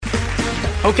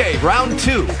Okay, round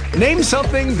two. Name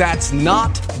something that's not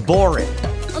boring.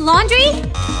 A laundry?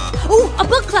 Ooh, a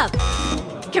book club.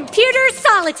 Computer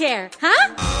solitaire,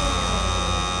 huh?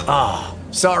 Ah,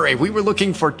 sorry, we were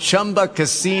looking for Chumba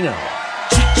Casino.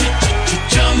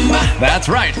 That's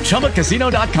right,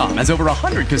 ChumbaCasino.com has over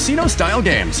 100 casino-style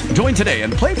games. Join today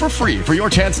and play for free for your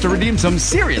chance to redeem some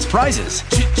serious prizes.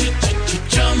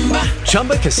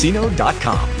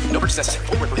 ChumbaCasino.com. No purchase necessary.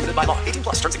 Void where prohibited by law. 18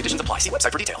 plus. Terms and conditions apply. See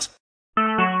website for details.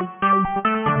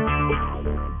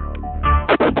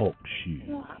 Oh, shoot.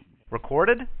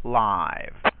 Recorded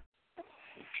live.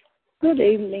 Good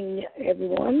evening,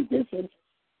 everyone. This is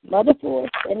Mother Force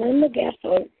and in the guest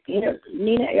for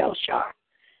Nina L. Shar.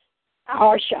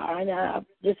 And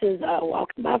this is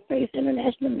Walking by Faith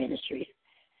International Ministries.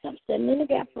 I'm standing in the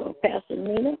gap for Pastor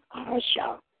Nina R.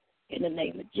 Shar in the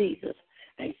name of Jesus.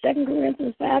 And 2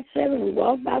 Corinthians 5:7, we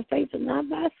walk by faith and not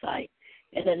by sight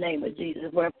in the name of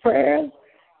Jesus, where prayers,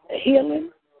 healing,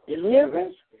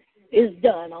 deliverance is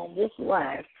done on this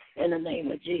line in the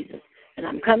name of Jesus. And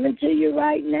I'm coming to you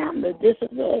right now that this is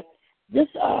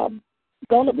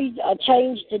going to be a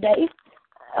change today.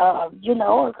 We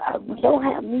don't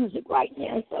have music right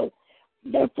now, so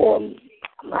therefore I'm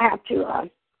going to have to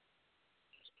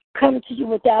come to you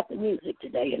without the music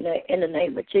today in the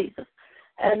name of Jesus.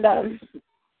 And I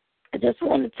just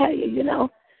want to tell you,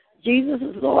 Jesus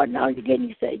is Lord, and all you're getting,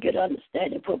 you say, good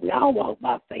understanding, for we all walk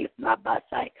by faith, not by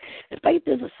sight. And faith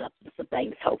is a substance of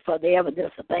things hoped for, the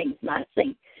evidence of things not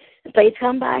seen. And faith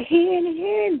come by hearing and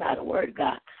hearing by the word of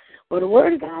God. Well, the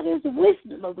word of God is the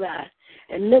wisdom of God.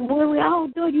 And then when we all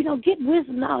do it, get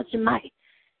wisdom, knowledge, and might.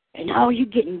 And all you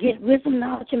get wisdom,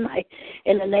 knowledge, and might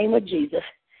in the name of Jesus.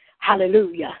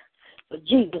 Hallelujah. But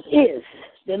Jesus is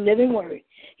the living word.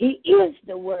 He is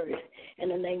the word. In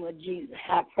the name of Jesus,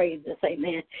 I praise this.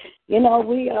 Amen. We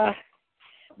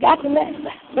got to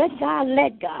let God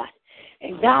let God.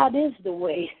 And God is the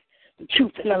way, the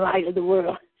truth, and the light of the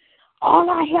world. All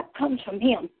our help comes from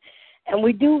him. And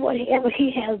we do whatever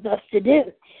he has us to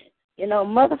do.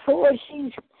 Mother Ford,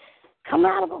 she's come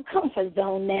out of her comfort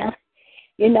zone now.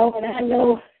 And I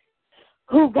know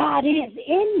who God is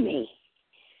in me.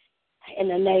 In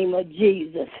the name of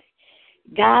Jesus.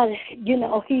 God,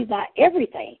 he's our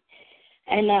everything.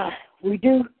 And we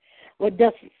do what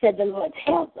thus said the Lord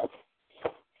tells us,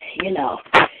 in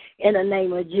the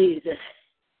name of Jesus.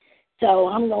 So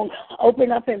I'm going to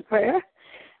open up in prayer.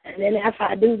 And then after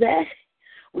I do that,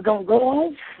 we're going to go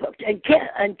on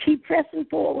and keep pressing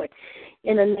forward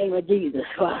in the name of Jesus.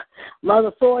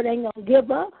 Mother Ford ain't going to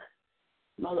give up.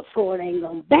 Mother Ford ain't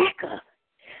going to back up.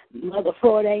 Mother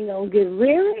Ford ain't going to get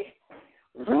weary.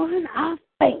 Run our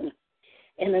faith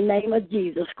in the name of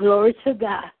Jesus. Glory to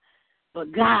God.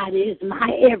 But God is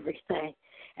my everything,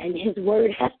 and his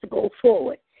word has to go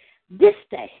forward this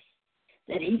day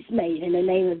that he's made. In the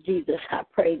name of Jesus, I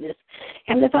pray this.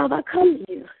 Heavenly Father, I come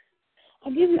to you. I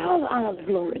give you all the honor, the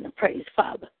glory, and the praise,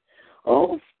 Father.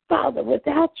 Oh, Father,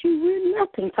 without you, we're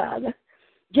nothing, Father.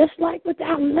 Just like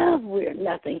without love, we're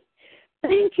nothing.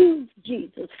 Thank you,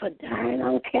 Jesus, for dying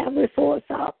on Calvary for us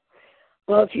all.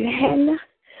 Well, if you hadn't,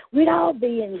 we'd all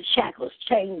be in shackles,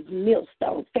 chains,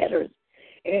 millstones, fetters,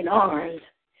 and arms,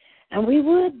 and we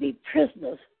would be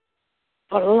prisoners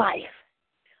for life.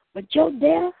 But your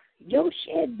death, your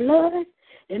shed blood,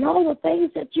 and all the things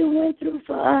that you went through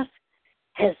for us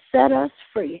has set us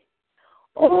free.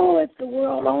 Oh, if the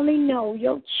world only knew,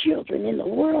 your children in the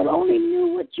world only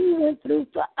knew what you went through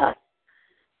for us.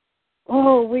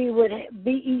 Oh, we would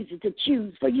be easy to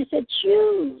choose. For you said,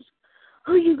 choose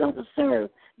who you going to serve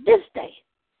this day.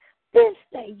 This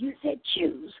day, you said,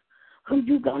 choose who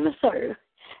you going to serve.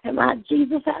 And my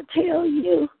Jesus, I tell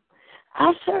you,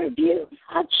 I serve you.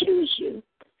 I choose you.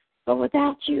 But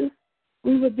without you,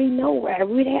 we would be nowhere.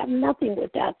 We'd have nothing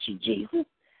without you, Jesus.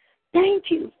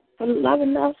 Thank you for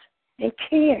loving us and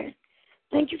caring.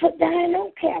 Thank you for dying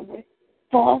on Calvary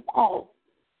for us all.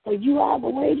 For you are the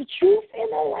way, the truth,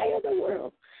 and the light of the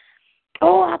world.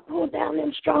 Oh, I pull down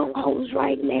them strongholds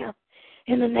right now.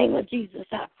 In the name of Jesus,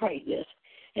 I pray this.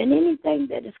 And anything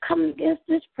that is coming against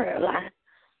this prayer line,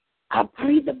 I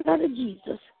plead the blood of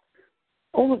Jesus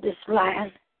over this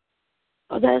line.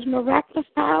 Oh, there's miraculous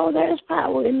power. There's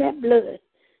power in that blood.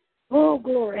 Oh,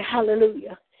 glory.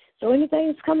 Hallelujah. So anything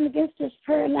that's coming against this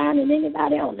prayer line and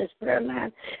anybody on this prayer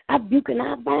line, I rebuke and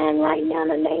I bind right now in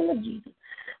the name of Jesus.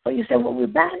 For you said what we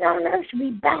bind on earth shall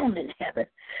be bound in heaven.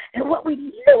 And what we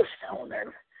loose on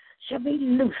earth shall be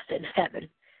loosed in heaven.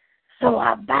 So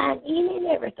I bind any and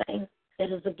everything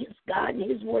that is against God and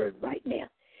his word right now.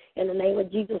 In the name of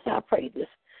Jesus, I pray this.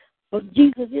 But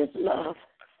Jesus is love.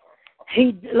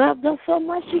 He loved us so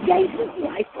much, he gave his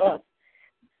life for us.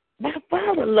 My Father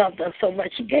Father loved us so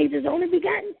much, he gave his only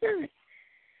begotten Son,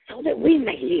 so that we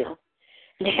may live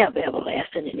and have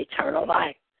everlasting and eternal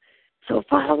life. So,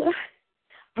 Father,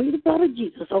 bring the blood of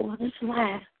Jesus over this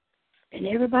line and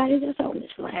everybody that's on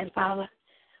this line, Father.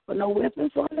 For no weapon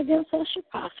formed against us shall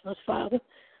prosper, Father.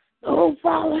 Oh,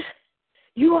 Father,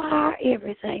 you are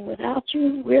everything. Without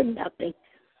you, we're nothing.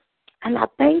 And I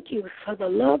thank you for the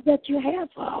love that you have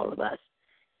for all of us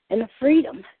and the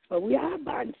freedom, for we are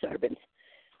bond servants.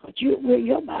 But we're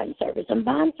your bond servants, and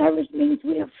bond service means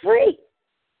we are free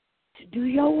to do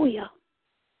your will,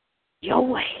 your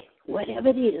way, whatever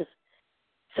it is.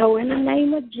 So in the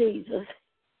name of Jesus,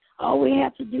 all we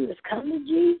have to do is come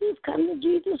to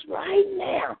Jesus right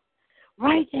now.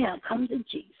 Right now, come to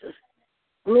Jesus.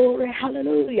 Glory,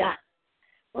 hallelujah.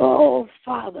 Oh,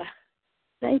 Father,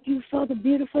 thank you for the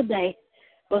beautiful day.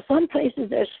 For some places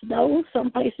there's snow, some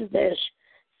places there's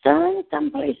sun, some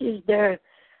places there's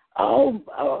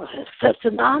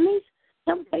tsunamis,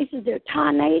 some places there are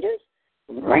tornadoes,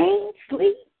 rain,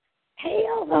 sleet,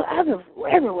 hail,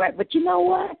 everywhere. But you know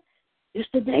what? It's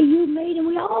the day you made, and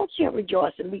we all shall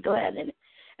rejoice and be glad in it.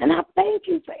 And I thank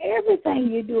you for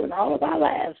everything you do in all of our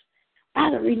lives by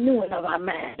the renewing of our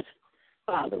minds,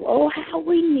 Father. Oh, how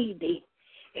we need thee.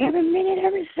 Every minute,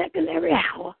 every second, every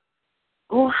hour.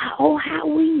 Oh, how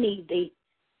we need thee.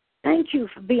 Thank you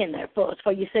for being there for us,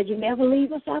 for you said you never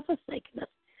leave us or forsaken us.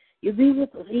 You'll be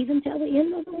with us even till the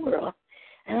end of the world.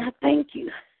 And I thank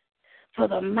you for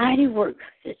the mighty work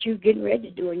that you're getting ready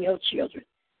to do in your children.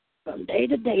 From day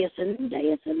to day, it's a new day,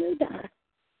 it's a new dawn.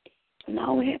 And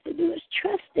all we have to do is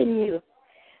trust in you,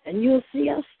 and you'll see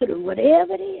us through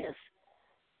whatever it is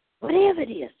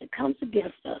that comes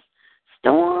against us,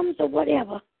 storms or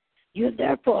whatever. You're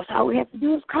there for us. All we have to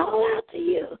do is call out to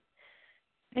you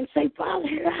and say, Father,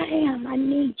 here I am. I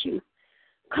need you.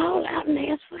 Call out and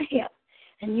ask for help,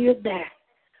 and you're there.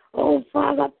 Oh,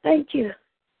 Father, thank you.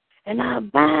 And I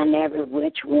bind every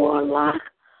witch, warlock,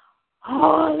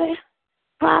 harlot,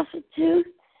 prostitute,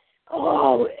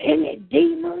 or any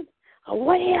demon, or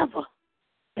whatever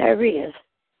there is,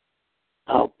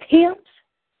 or pimps,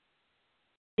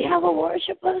 devil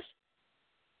worshipers,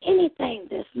 anything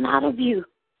that's not of you,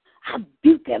 I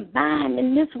rebuke and bind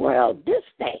in this world this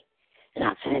day, and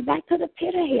I send it back to the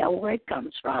pit of hell where it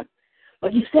comes from.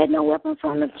 But you said no weapon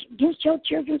from against your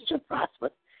children shall prosper.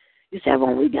 You said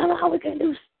when we done all we can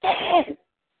do, stand.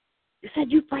 You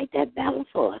said you fight that battle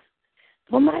for us.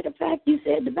 For matter of fact, you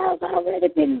said the battle's already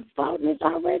been fought and it's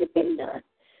already been done.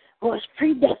 For it's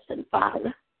predestined,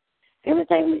 Father.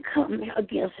 Everything we come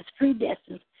against is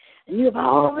predestined. And you have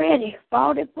already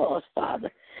fought it for us,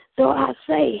 Father. So I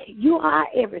say, you are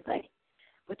everything.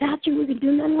 Without you, we can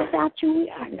do nothing. Without you, we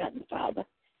are nothing, Father.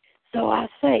 So I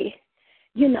say,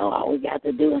 all we got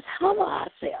to do is humble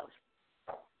ourselves.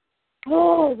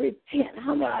 Oh, repent,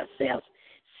 humble ourselves.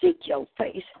 Seek your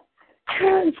face.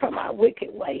 Turn from our wicked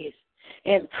ways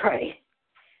and pray.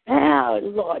 Oh,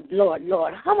 Lord,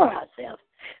 humble ourselves.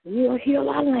 And you'll heal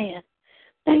our land.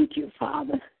 Thank you,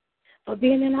 Father, for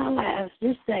being in our lives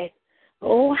this day.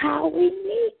 Oh, how we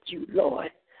need you,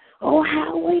 Lord. Oh,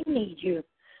 how we need you.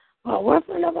 For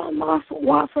weapon of our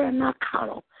warfare and not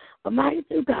carnal, but mighty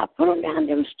through God. Put them down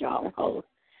them strongholds.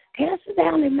 Cast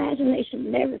down imagination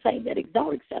and everything that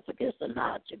exalts itself against the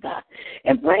knowledge of God.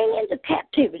 And bring into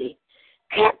captivity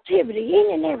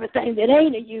any and everything that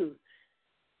ain't of you.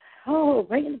 Oh,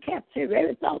 bring into captivity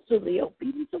every thought to the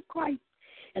obedience of Christ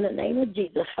in the name of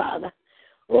Jesus, Father.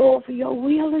 Oh, for your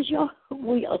will is your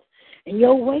will, and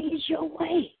your way is your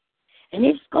way. And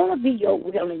it's going to be your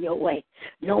will and your way,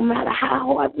 no matter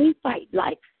how hard we fight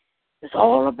life. It's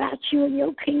all about you and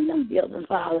your kingdom building,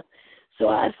 Father. So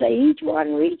I say each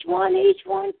one reach one, each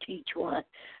one teach one.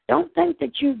 Don't think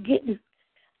that you're getting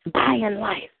by in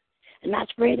life and not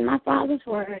spreading my Father's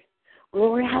word.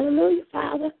 Glory, hallelujah,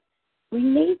 Father. We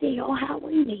need thee. Oh, how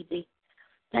we need thee.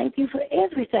 Thank you for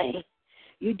everything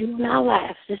you do in our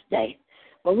lives this day.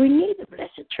 But we need the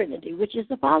blessed Trinity, which is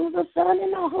the Father, the Son,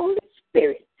 and the Holy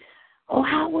Spirit. Oh,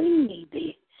 how we need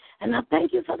thee. And I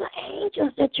thank you for the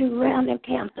angels that you round and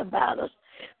camped about us.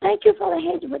 Thank you for the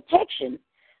hedge of protection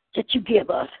that you give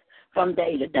us from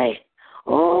day to day.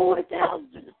 Oh, without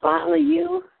Father,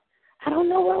 you, I don't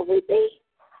know where we'd be.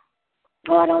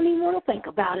 Oh, I don't even want to think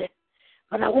about it.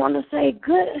 But I want to say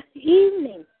good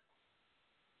evening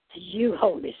to you,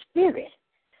 Holy Spirit.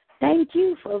 Thank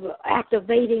you for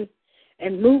activating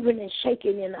and moving and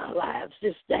shaking in our lives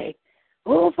this day.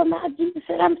 Oh, for my Jesus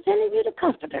said, I'm sending you the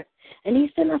Comforter, and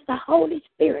he sent us the Holy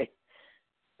Spirit.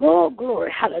 Oh,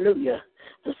 glory, hallelujah,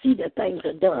 to see that things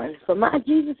are done. For my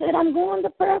Jesus said, I'm going to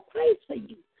prepare a place for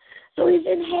you. So he's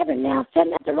in heaven now,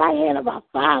 sitting at the right hand of our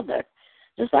Father,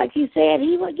 Just like he said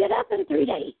he would get up in 3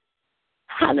 days.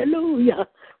 Hallelujah.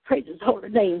 Praise his holy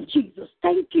name, Jesus.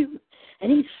 Thank you.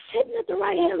 And he's sitting at the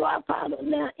right hand of our Father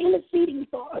now, interceding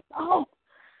for us all.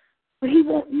 But he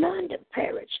wants none to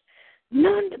perish,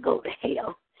 none to go to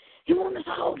hell. He wants us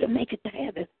all to make it to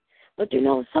heaven. But,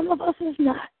 some of us is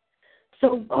not.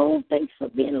 So, thanks for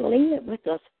being lenient with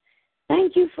us.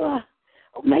 Thank you for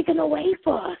making a way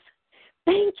for us.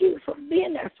 Thank you for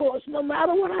being there for us, no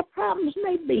matter what our problems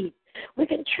may be. We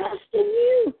can trust in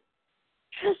you.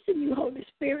 Trust in you, Holy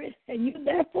Spirit, and you're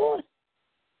there for us,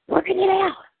 working it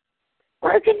out.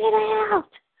 Working it out.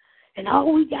 And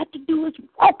all we got to do is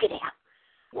walk it out.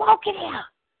 Walk it out.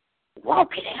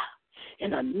 Walk it out.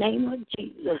 In the name of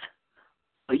Jesus,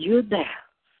 for you're there.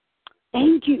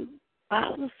 Thank you,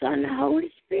 Father, Son, and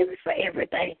Holy Spirit, for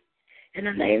everything. In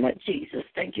the name of Jesus,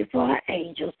 thank you for our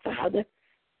angels, Father.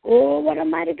 Oh, what a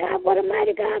mighty God, what a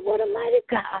mighty God, what a mighty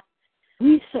God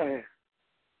we serve.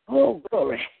 Oh,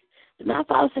 glory. My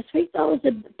Father says, speak those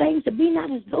things to be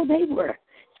not as though they were.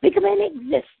 Speak them in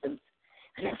existence.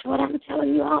 And that's what I'm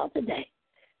telling you all today.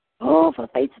 Oh, for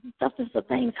faith and substance of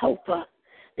things hoped for,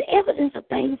 the evidence of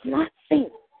things not seen.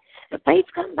 The faith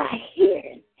comes by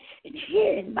hearing, and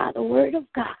hearing by the word of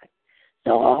God.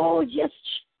 So, just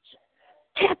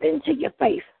tap into your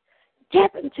faith.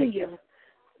 Tap into your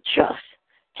trust.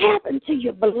 Tap into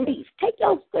your belief. Take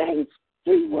those things,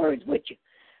 3 words with you.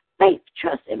 Faith,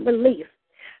 trust, and belief.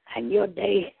 And your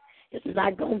day is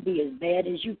not going to be as bad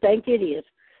as you think it is.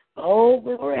 Oh,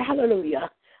 glory,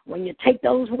 hallelujah. When you take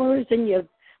those words and you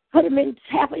put them in,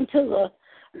 tap into the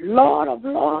Lord of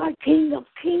Lords, King of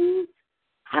Kings,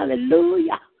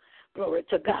 hallelujah. Glory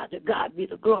to God. To God be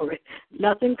the glory.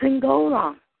 Nothing can go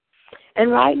wrong. And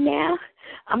right now,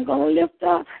 I'm going to lift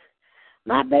up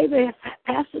my baby,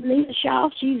 Pastor Nina Shaw.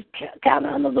 She's kind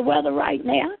of under the weather right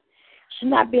now. She's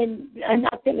not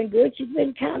feeling good. She's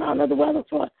been kind of under the weather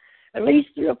for at least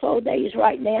 3 or 4 days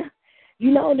right now.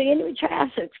 The enemy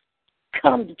tries to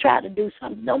come to try to do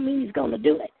something. Don't mean he's going to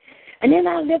do it. And then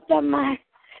I lift up my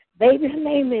baby. Her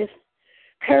name is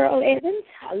Carol Evans.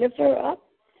 I lift her up.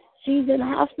 She's in the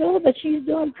hospital, but she's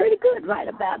doing pretty good right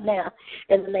about now.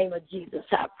 In the name of Jesus,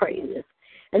 I pray this.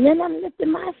 And then I'm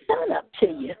lifting my son up to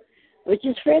you, which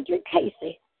is Frederick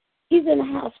Casey. He's in the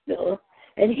hospital,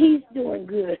 and he's doing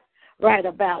good right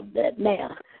about that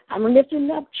now. I'm lifting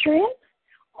up Trent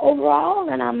overall,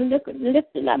 and I'm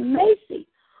lifting up Macy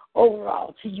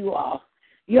overall to you all.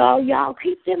 Y'all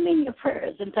keep them in your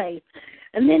prayers and things.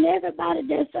 And then everybody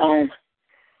that's on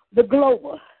the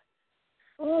global.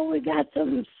 Oh, we got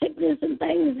some sickness and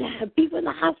things, people in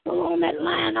the hospital on that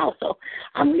line also.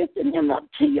 I'm lifting them up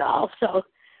to you also.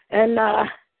 And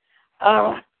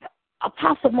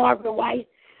Apostle Margaret White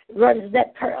runs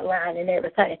that prayer line and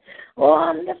everything. Oh,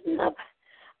 I'm lifting up,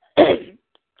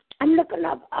 I'm looking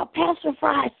up Pastor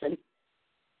Fryson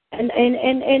and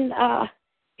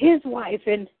his wife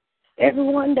and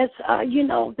everyone that's,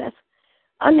 that's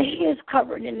under his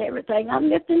covering and everything. I'm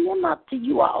lifting them up to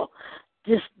you all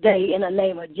this day in the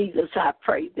name of Jesus. I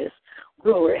pray this.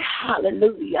 Glory.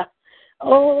 Hallelujah.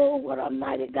 Oh, what a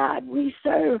mighty God we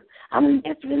serve. I'm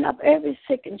lifting up every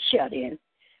sick and shut in,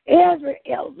 every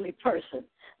elderly person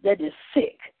that is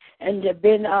sick and they've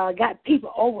been got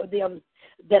people over them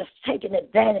that's taking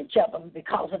advantage of them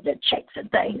because of their checks and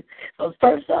things. So the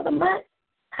first of the month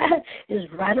is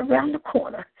right around the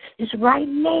corner. It's right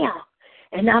now.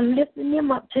 And I'm lifting them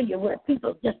up to you where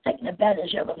people just taking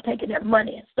advantage of them, taking their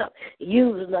money and stuff,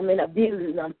 using them and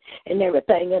abusing them and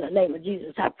everything. In the name of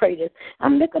Jesus, I pray this.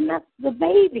 I'm looking at the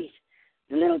babies,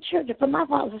 the little children. For my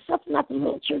Father, suffer not the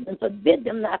little children, forbid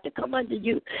them not to come unto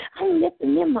you. I'm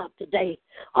lifting them up today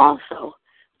also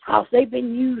because they've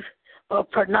been used for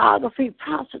pornography,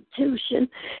 prostitution,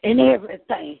 and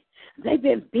everything. They've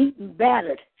been beaten,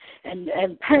 battered,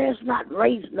 and parents not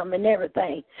raising them and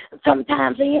everything.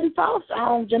 Sometimes they in foster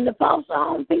homes, and the foster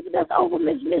home people that's over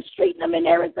mistreating them and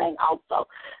everything also.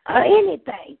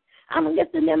 Anything. I'm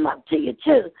lifting them up to you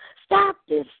too. Stop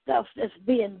this stuff that's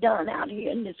being done out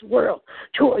here in this world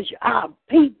towards our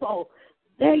people.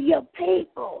 They're your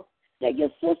people. They're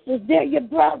your sisters. They're your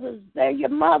brothers. They're your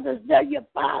mothers. They're your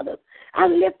fathers. I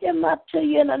lift them up to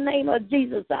you in the name of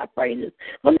Jesus. I pray this.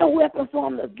 For no weapon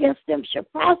formed against them shall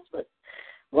prosper.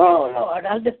 Oh, Lord,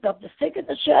 I lift up the sick and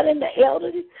the shut in, the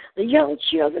elderly, the young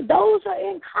children. Those are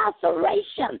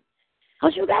incarceration.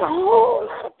 Because you got a whole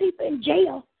lot of people in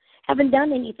jail haven't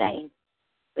done anything.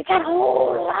 We got a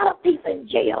whole lot of people in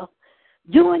jail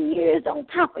doing years on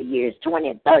top of years,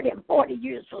 20, 30, and 40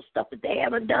 years for stuff that they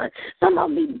haven't done. Some of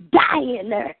them even dying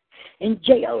there in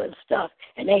jail and stuff,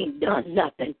 and they ain't done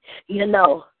nothing.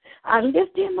 I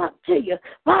lift him up to you.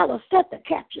 Father, set the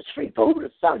captives free. For who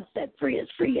the Son set free is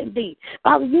free indeed.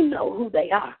 Father, you know who they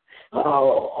are.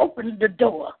 Oh, open the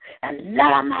door and let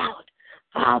them out.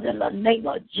 Father, in the name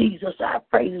of Jesus, I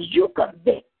pray that you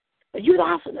convict. You the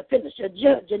author and the finisher,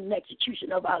 judge and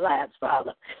execution of our lives,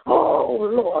 Father. Oh,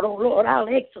 Lord, how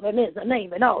excellent is the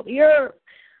name in all the earth.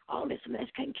 All this mess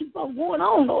can't keep on going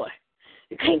on, Lord.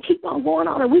 It can't keep on going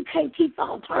on, and we can't keep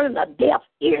on turning a deaf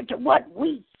ear to what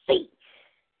we see.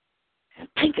 And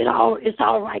think it's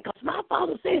all right, because my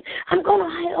Father said, I'm going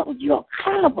to hold you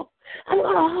accountable. I'm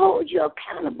going to hold you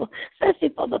accountable, especially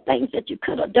for the things that you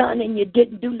could have done and you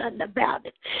didn't do nothing about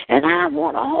it. And I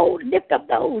want to lift up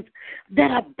those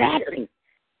that are battling,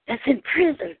 that's in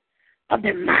prison of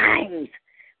their minds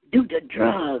due to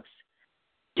drugs,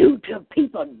 due to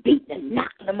people beating and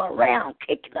knocking them around,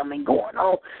 kicking them and going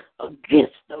on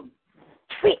against the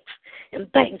tricks and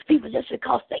things. People just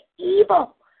because they're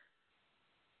evil.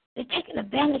 They're taking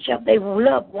advantage of their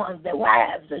loved ones, their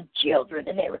wives and children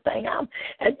and everything.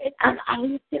 I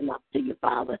lift them up to you,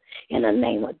 Father. In the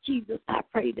name of Jesus, I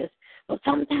pray this. But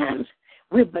sometimes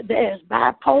there's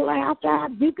bipolar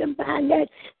outside. You can find that.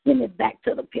 Send it back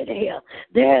to the pit of hell.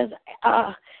 There's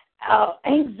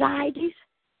anxieties.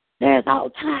 There's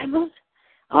Alzheimer's.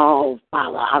 Oh,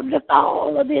 Father, I lift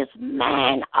all of this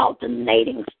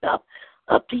mind-alternating stuff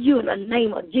up to you in the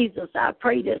name of Jesus. I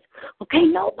pray this. Okay,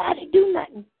 nobody do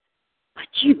nothing but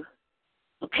you.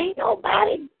 Okay,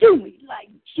 nobody do me like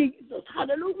Jesus.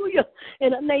 Hallelujah. In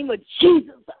the name of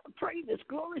Jesus, I pray this.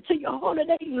 Glory to your holy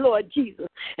name, Lord Jesus.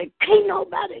 And can't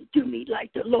nobody do me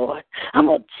like the Lord. I'm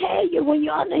going to tell you, when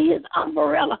you're under his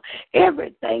umbrella,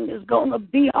 everything is going to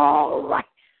be all right.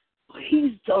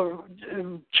 He's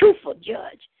the truthful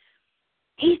judge.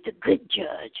 He's the good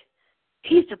judge.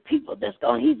 He's the people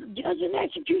he's the judge and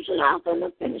executioner, author and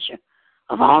the finisher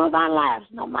of all of our lives,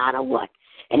 no matter what.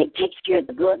 And he takes care of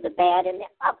the good, the bad, and the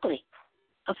ugly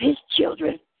of his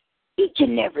children each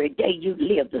and every day you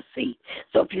live to see.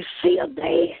 So if you see a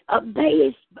day,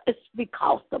 it's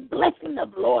because the blessing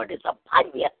of the Lord is upon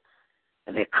you.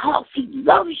 And because he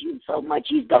loves you so much,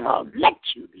 he's going to let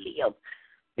you live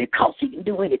because he can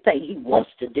do anything he wants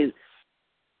to do.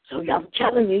 So I'm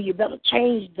telling you, you better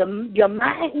change your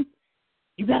mind.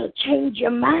 You better change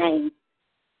your mind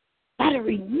by the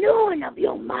renewing of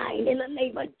your mind in the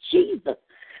name of Jesus.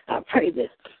 I pray this.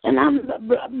 And I'm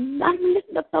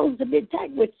listening to those that have been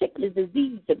attacked with sickness,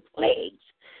 disease, and plagues.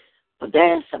 But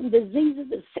there are some diseases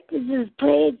and sicknesses,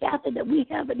 plagues out there that we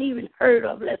haven't even heard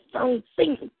of, let alone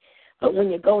seen. But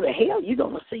when you go to hell, you're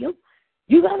going to see them.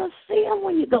 You're going to see them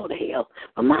when you go to hell.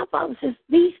 But my Father says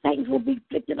these things will be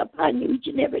inflicted upon you each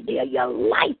and every day of your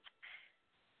life.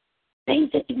 Things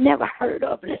that you never heard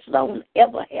of, let alone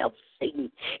ever have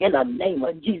seen. In the name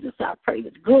of Jesus, I pray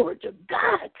this. Glory to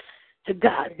God. To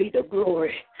God be the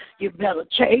glory. You better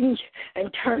change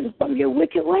and turn from your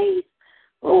wicked ways.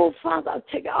 Oh, Father, I'll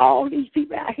take all these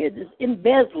people out here that's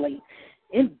embezzling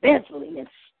and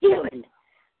stealing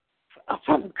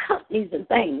from companies and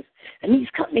things. And these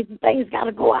companies and things got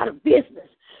to go out of business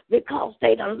because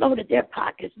they done loaded their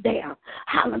pockets down.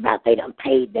 How about they done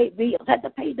paid their bills, had to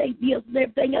pay their bills and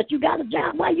everything else. You got a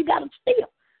job. Why you got to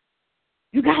steal?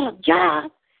 You got a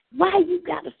job. Why you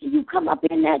got to steal? You come up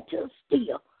in there to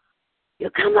steal. You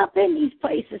come up in these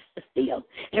places to steal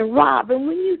and rob. And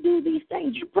when you do these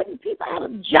things, you're putting people out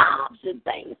of jobs and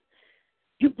things.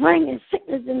 You're bringing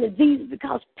sickness and disease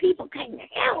because people can't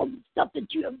handle the stuff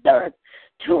that you have done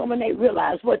to them, and they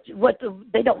realize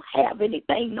they don't have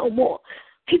anything no more.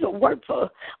 People work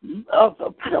for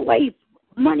put away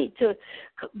money to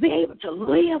be able to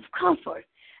live comfort.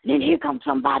 And then here comes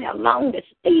somebody along to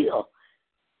steal.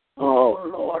 Oh,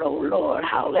 Lord,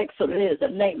 how excellent is the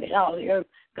name of all the earth.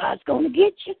 God's going to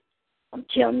get you. I'm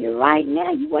telling you right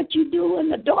now, what you do in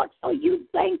the dark, so you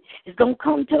think is going to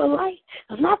come to the light.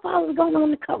 Because my Father's going to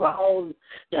uncover all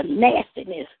the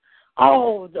nastiness,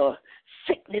 all the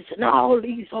sickness, and all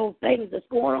these whole things that's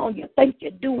going on. You think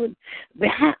you're doing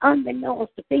behind,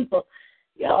 unbeknownst to people.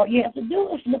 All you have to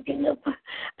do is look in the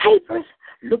papers,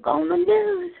 look on the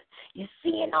news. You're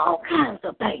seeing all kinds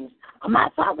of things. My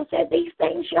Father said these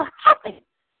things shall happen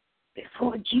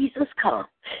before Jesus comes.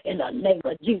 In the name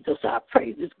of Jesus, I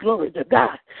pray this. Glory to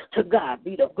God. To God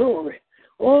be the glory.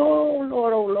 Oh,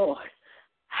 Lord.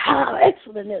 How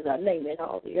excellent is our name in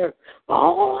all the earth. For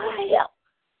all our help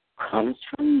comes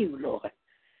from you, Lord.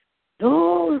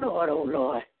 Oh,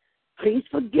 Lord. Please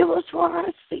forgive us for our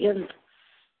sins.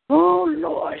 Oh,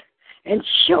 Lord. And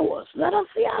show us. Let us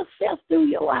see ourselves through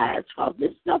your eyes, for this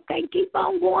stuff can't keep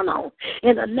on going on.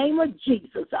 In the name of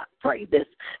Jesus, I pray this.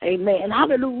 Amen.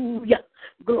 Hallelujah.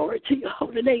 Glory to your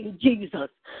holy name, Jesus.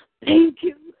 Thank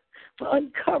you. for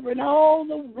uncovering all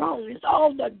the wrongness,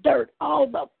 all the dirt, all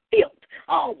the filth,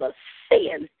 all the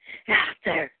sin out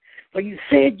there. For you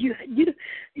said you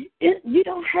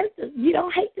don't hate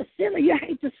the sinner, you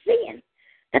hate the sin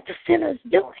that the sinner is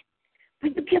doing.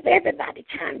 But you give everybody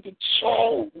time to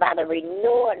change by the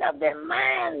renewing of their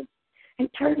minds and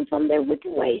turn from their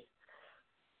wicked ways.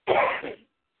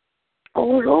 Oh,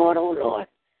 Lord, oh, Lord.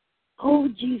 Oh,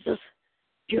 Jesus,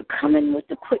 you're coming with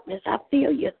the quickness. I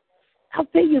feel you. I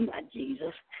feel you, my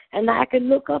Jesus. And I can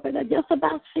look up and I just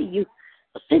about see you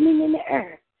ascending in the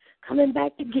air, coming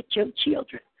back to get your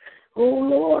children. Oh,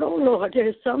 Lord,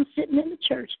 there's some sitting in the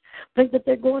church think that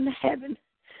they're going to heaven.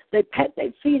 They pat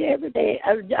their feet every day.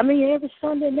 Every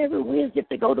Sunday and every Wednesday if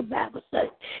they go to Bible study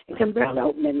and can barely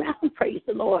open their mouth and praise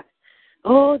the Lord.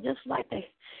 Oh, just like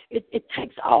it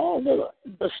takes all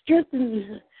the strength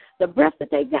and the breath that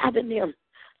they got in them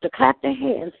to clap their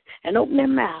hands and open their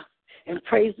mouth and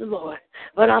praise the Lord.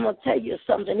 But I'm going to tell you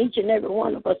something. Each and every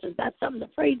one of us has got something to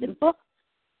praise Him for.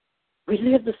 We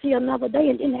live to see another day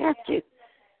and didn't have to.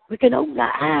 We can open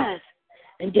our eyes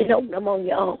and didn't open them on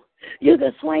your own. You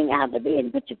can swing out of the bed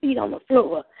and put your feet on the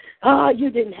floor. Oh, you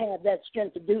didn't have that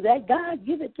strength to do that. God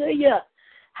give it to you.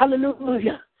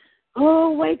 Hallelujah.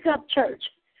 Oh, wake up, church.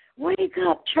 Wake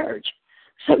up, church,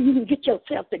 so you can get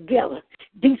yourself together,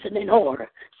 decent in order,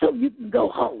 so you can go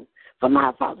home. For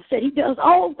my Father said He does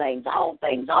all things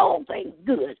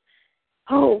good.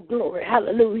 Oh, glory,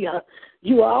 hallelujah.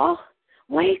 You all,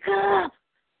 wake up.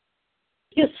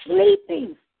 You're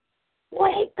sleeping.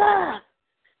 Wake up.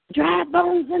 Dry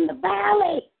bones in the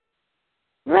valley.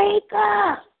 Wake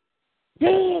up.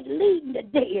 Dead leading the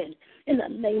dead in the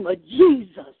name of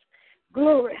Jesus.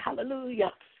 Glory,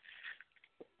 hallelujah.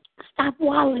 Stop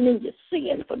wallowing in your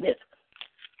sin for this.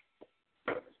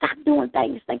 Stop doing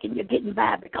things thinking you're getting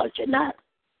by because you're not.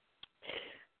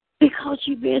 Because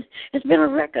it's been a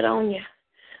record on you.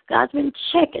 God's been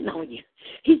checking on you.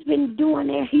 He's been doing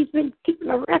there. He's been keeping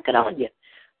a record on you.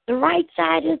 The right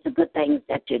side is the good things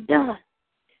that you've done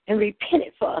and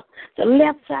repented for. The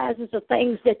left side is the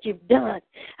things that you've done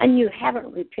and you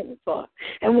haven't repented for.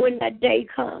 And when that day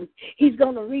comes, He's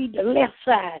going to read the left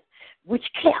side, which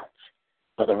counts.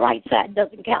 But the right side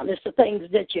doesn't count. It's the things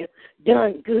that you've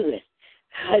done good.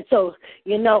 So,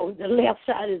 the left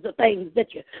side is the things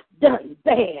that you've done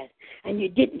bad and you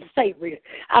didn't say,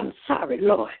 I'm sorry,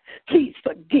 Lord. Please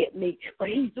forgive me. But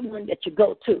He's the one that you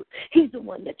go to. He's the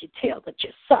one that you tell that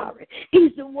you're sorry.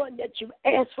 He's the one that you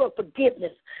ask for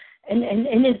forgiveness. And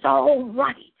it's all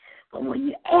right. But when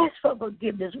you ask for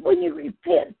forgiveness, when you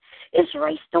repent, it's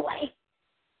erased away.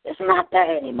 It's not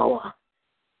there anymore.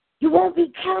 You won't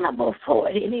be accountable for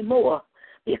it anymore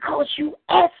because you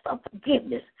ask for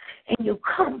forgiveness and you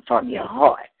come from your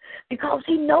heart. Because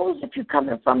He knows if you're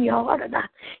coming from your heart or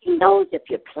not. He knows if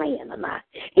you're playing or not.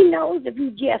 He knows if you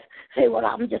just say, well,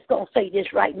 I'm just going to say this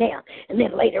right now, and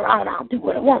then later on I'll do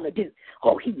what I want to do.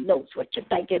 Oh, He knows what you're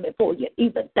thinking before you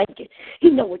even think it. He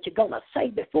knows what you're going to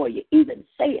say before you even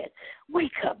say it.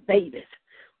 Wake up, babies.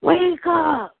 Wake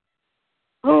up.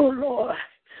 Oh, Lord,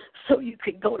 so you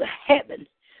can go to heaven.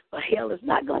 But hell is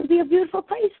not going to be a beautiful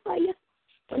place for you.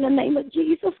 In the name of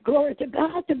Jesus, glory to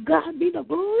God. To God be the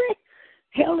glory.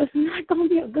 Hell is not going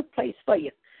to be a good place for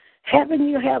you. Heaven,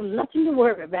 you have nothing to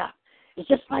worry about. It's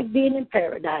just like being in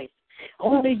paradise.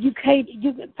 Only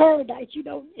paradise,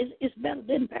 it's better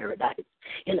than paradise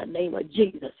in the name of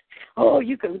Jesus. Oh,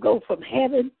 you can go from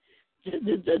heaven to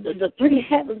the three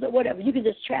heavens or whatever. You can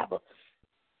just travel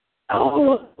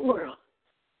all over the world.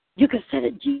 You can sit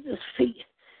at Jesus' feet.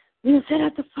 You can sit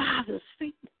at the Father's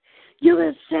feet. You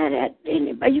can sit at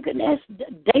anybody. You can ask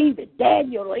David,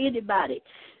 Daniel, or anybody,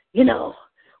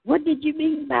 what did you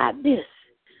mean by this?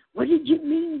 What did you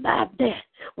mean by that?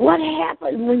 What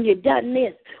happened when you done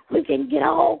this? We can get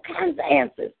all kinds of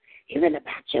answers, even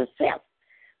about yourself,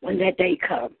 when that day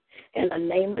comes. In the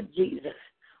name of Jesus,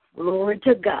 glory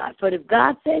to God. But if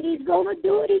God said He's going to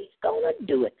do it, He's going to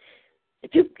do it.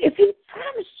 If He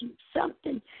promised you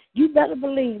something, you better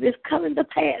believe it's coming to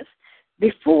pass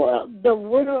before the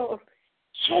world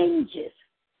changes.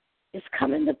 It's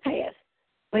coming to pass.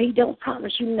 But He don't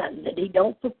promise you nothing that He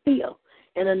don't fulfill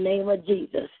in the name of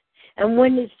Jesus. And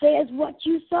when it says what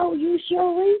you sow, you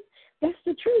shall reap, that's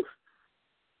the truth.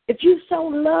 If you sow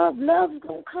love, love's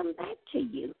going to come back to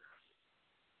you.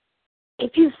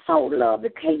 If you sow love,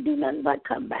 it can't do nothing but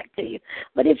come back to you.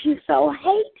 But if you sow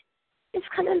hate, it's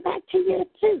coming back to you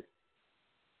too.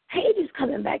 Hate is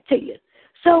coming back to you.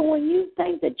 So when you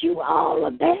think that you all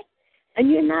of that and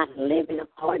you're not living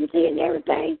according to it and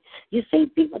everything, you see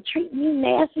people treating you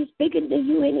nasty, speaking to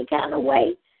you any kind of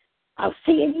way, or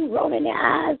seeing you rolling their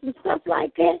eyes and stuff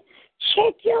like that,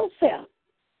 check yourself.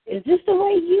 Is this the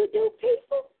way you do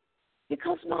people?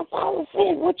 Because my Father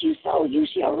said, what you sow, you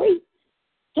shall reap.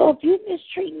 So if you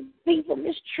mistreat people,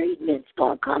 mistreatment's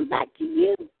going to come back to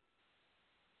you.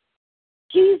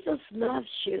 Jesus loves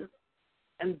you.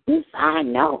 And this I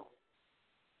know.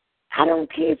 I don't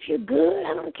care if you're good.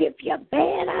 I don't care if you're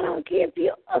bad. I don't care if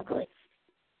you're ugly.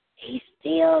 He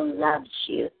still loves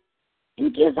you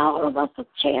and gives all of us a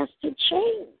chance to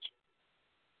change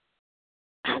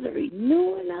by the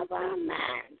renewing of our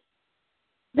minds.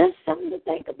 That's something to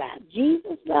think about.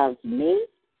 Jesus loves me.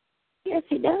 Yes,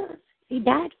 he does. He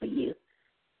died for you.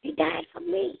 He died for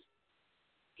me.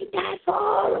 He died for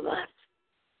all of us.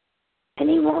 And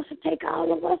he wants to take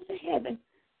all of us to heaven.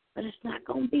 But it's not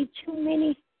going to be too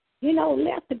many,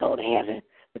 left to go to heaven,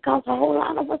 because a whole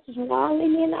lot of us is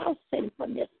wallowing in our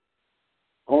sinfulness.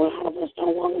 A whole lot of us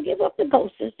don't want to give up the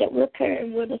ghosts that we're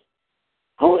carrying with us.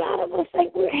 A whole lot of us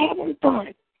think we're having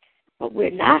fun, but we're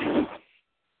not.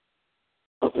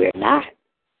 But we're not.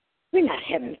 We're not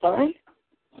having fun.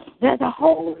 There's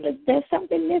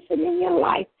something missing in your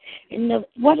life. And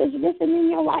what is missing in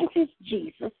your life is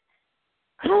Jesus.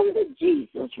 Come to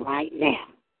Jesus right now.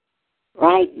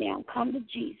 Right now, come to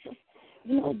Jesus.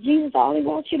 Jesus, all he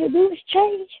wants you to do is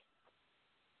change.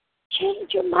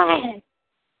 Change your mind.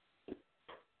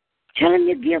 Tell him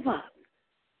you give up.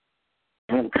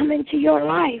 Tell him come into your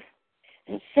life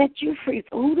and set you free.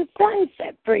 For who the Son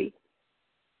set free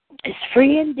is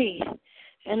free indeed.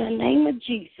 In the name of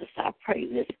Jesus, I pray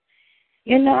this.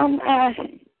 I'm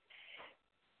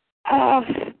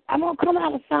going to come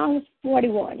out of Psalms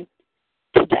 41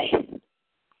 today.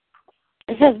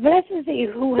 It says, blessed is he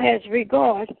who has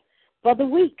regard for the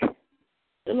weak.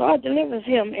 The Lord delivers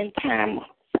him in time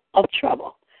of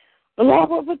trouble. The Lord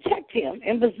will protect him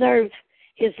and preserve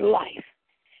his life.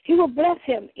 He will bless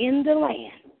him in the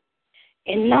land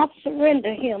and not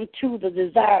surrender him to the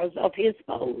desires of his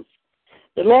foes.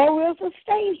 The Lord will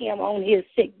sustain him on his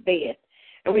sick bed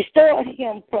and restore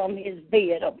him from his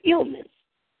bed of illness.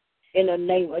 In the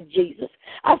name of Jesus.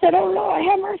 I said, oh, Lord,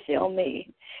 have mercy on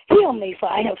me. Heal me, for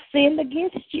I have sinned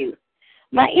against you.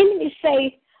 My enemies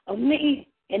say of me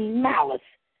in malice,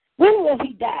 when will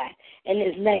he die and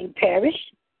his name perish?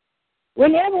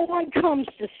 Whenever one comes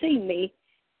to see me,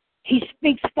 he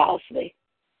speaks falsely,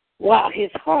 while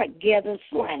his heart gathers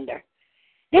slander.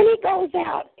 Then he goes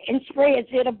out and spreads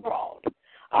it abroad.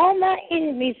 All my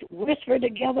enemies whisper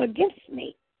together against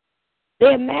me.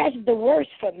 They imagine the worst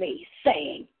for me,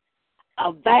 saying,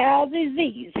 a vile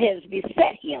disease has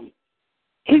beset him.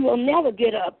 He will never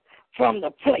get up from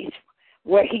the place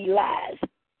where he lies.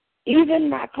 Even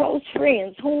my close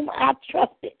friends whom I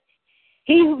trusted,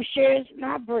 he who shares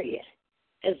my bread,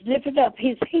 has lifted up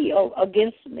his heel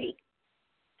against me.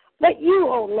 But you,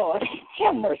 O Lord,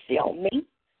 have mercy on me.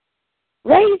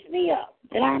 Raise me up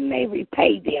that I may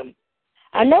repay them.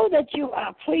 I know that you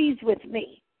are pleased with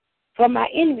me, for my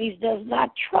enemies does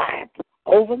not triumph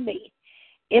over me.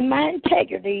 In my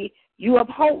integrity, you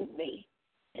uphold me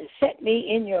and set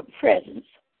me in your presence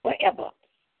forever.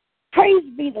 Praise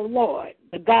be the Lord,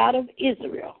 the God of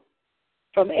Israel,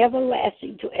 from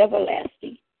everlasting to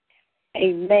everlasting.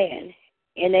 Amen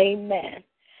and amen.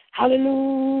 Hallelujah.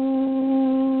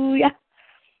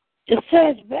 It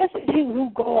says, blessed is he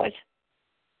who guards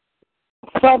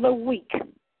for the weak.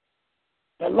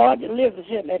 The Lord delivers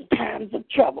him in times of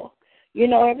trouble.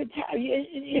 Every time,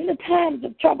 in the times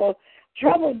of trouble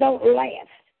don't last.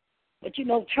 But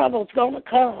trouble's gonna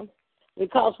come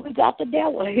because we got the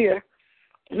devil here.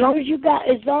 As long as you got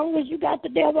the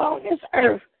devil on this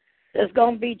earth, there's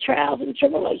gonna be trials and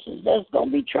tribulations. There's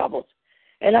gonna be troubles.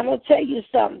 And I'm gonna tell you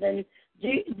something.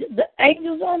 The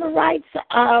angels on the right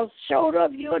shoulder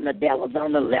of you and the devil's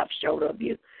on the left shoulder of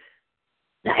you.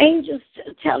 The angel's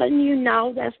telling you,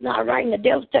 no, that's not right. And the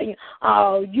devil's telling you,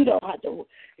 oh, you don't have to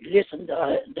listen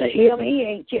to him. He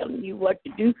ain't telling you what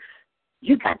to do.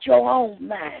 You got your own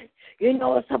mind.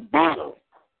 It's a battle,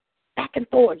 back and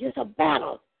forth. It's a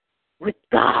battle with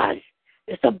God.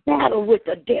 It's a battle with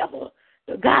the devil.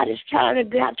 God is trying to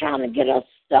get us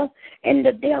stuff, and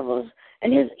the devil's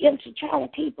and his imps are trying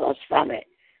to keep us from it.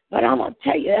 But I'm going to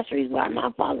tell you, that's the reason why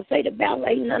my Father say the battle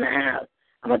ain't none of ours.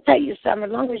 I'm going to tell you something.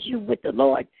 As long as you're with the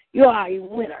Lord, you are a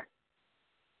winner.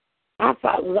 My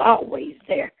Father's always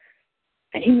there.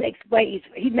 And he makes ways.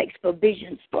 He makes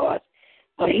provisions for us.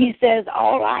 But he says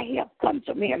all our help comes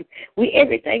from him.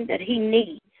 Everything that he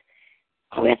needs.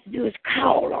 All we have to do is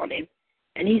call on him.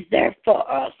 And he's there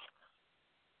for us.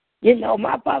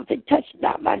 My Father said, touch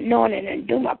not my anointing and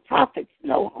do my prophets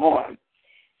no harm.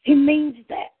 He means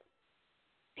that.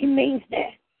 He means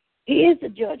that. He is the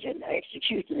judge and the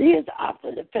executioner. He is the author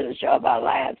and the finisher of our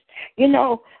lives.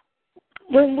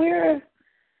 When we're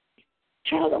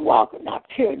trying to walk in our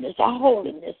pureness, our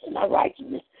holiness, and our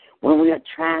righteousness. When we are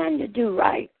trying to do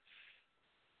right,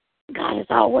 God is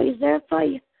always there for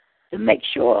you to make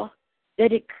sure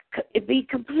that it be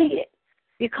completed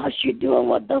because you're doing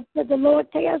what the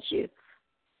Lord tells you.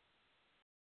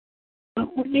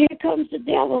 But when here comes the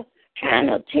devil trying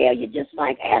to tell you, just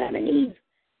like Adam and Eve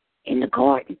in the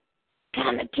garden,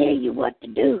 trying to tell you what to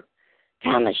do,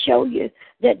 trying to show you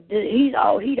that he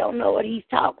don't know what he's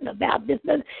talking about.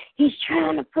 He's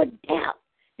trying to put doubt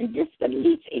and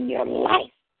disbelief in your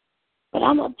life. But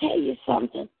I'm going to tell you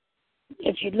something.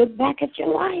 If you look back at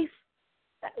your life,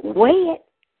 weigh it.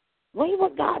 Weigh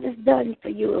what God has done for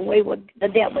you and weigh what the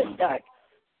devil has done.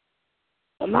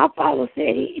 But my father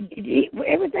said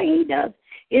everything he does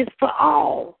is for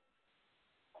all.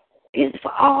 Is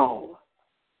for all.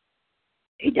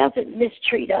 He doesn't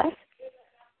mistreat us.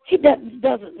 He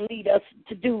doesn't lead us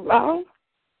to do wrong.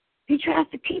 He tries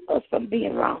to keep us from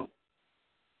being wrong.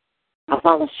 Our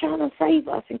Father's trying to save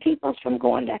us and keep us from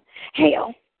going to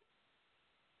hell.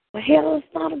 But hell is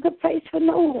not a good place for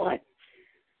no one.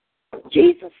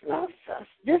 Jesus loves us.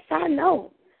 This I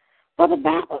know. For the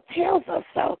Bible tells us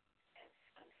so.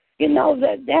 You know,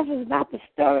 that is about the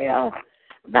story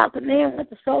about the man went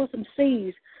to sow some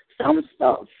seeds. Some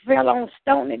fell on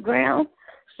stony ground.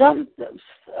 Some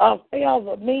fell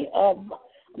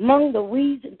among the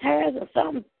weeds and tares, and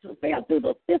some fell through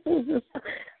the thistles. And stuff.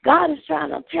 God is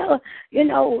trying to tell us, you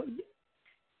know,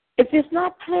 if it's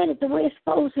not planted the way it's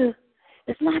supposed to,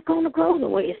 it's not going to grow the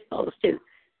way it's supposed to.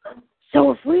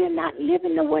 So if we're not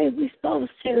living the way we're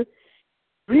supposed to,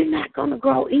 we're not going to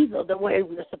grow either the way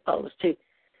we're supposed to.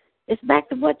 It's back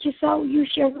to what you sow, you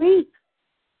shall reap.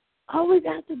 All we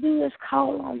got to do is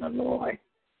call on the Lord.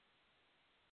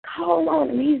 Call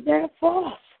on him. He's there for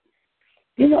us.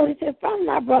 You know, he said, "From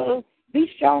my brother, be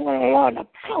strong in the Lord and the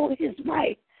power of his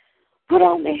might. Put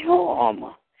on the whole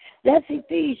armor." That's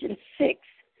Ephesians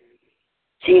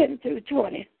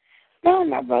 6:10-20. "From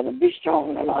my brother, be strong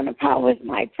in the Lord and the power of his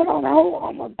might. Put on the whole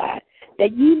armor of God,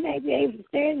 that ye may be able to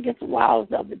stand against the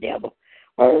wiles of the devil.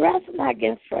 For we wrestle not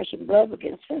against flesh and blood, but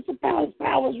against principalities,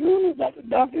 powers, rulers of the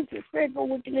darkness, and spiritual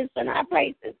wickedness in high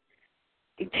places."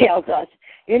 He tells us.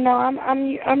 You know,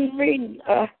 I'm reading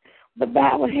the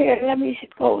Bible here. Let me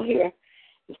go here.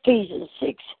 Ephesians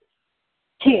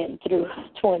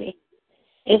 6:10-20.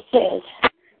 It says,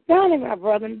 "Finally, my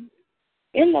brethren,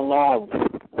 in the Lord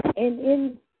and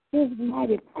in his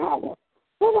mighty power,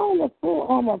 put on the full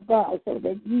armor of God so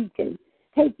that you can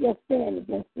take your stand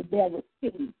against the devil's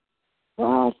schemes. For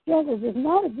our struggles is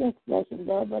not against flesh and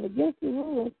blood, but against the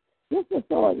rulers, against the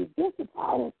authorities, against the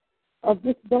powers of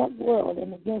this dark world,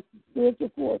 and against the spiritual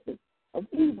forces of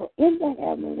evil in the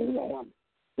heavenly realm.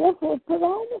 Therefore, put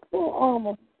on the full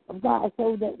armor of God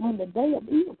so that when the day of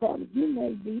evil comes, you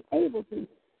may be able to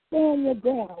stand your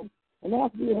ground. And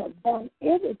after you have done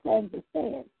everything to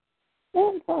stand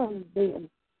firm then,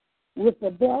 with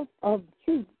the belt of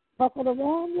truth buckled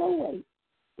around your waist,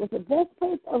 with the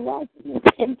breastplate of righteousness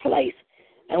in place,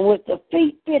 and with the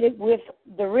feet fitted with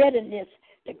the readiness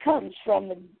that comes from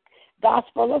the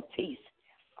gospel of peace.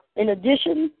 In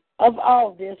addition of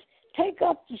all this, take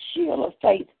up the shield of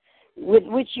faith with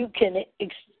which you can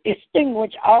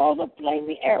extinguish all the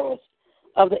flaming arrows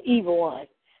of the evil one.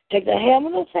 Take the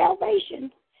helmet of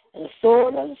salvation and the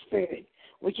sword of the Spirit,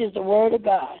 which is the word of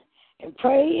God, and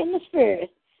pray in the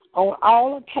Spirit on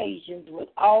all occasions with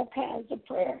all kinds of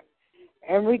prayer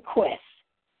and requests.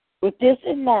 With this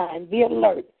in mind, be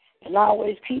alert and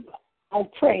always keep on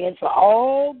praying for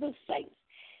all the saints.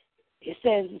 It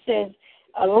says,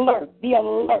 be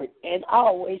alert, and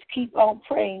always keep on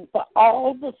praying for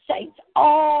all the saints.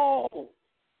 All,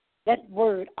 that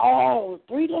word, all,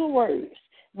 3 little words.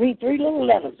 Read 3 little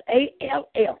letters,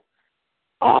 A-L-L.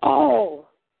 All.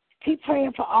 Keep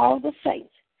praying for all the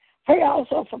saints. Pray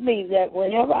also for me that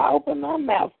whenever I open my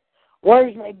mouth,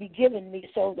 words may be given me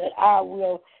so that I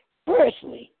will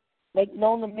firstly make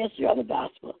known the mystery of the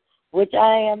gospel, which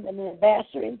I am an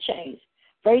ambassador in chains.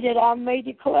 Pray that I may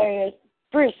declare it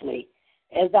firstly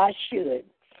as I should.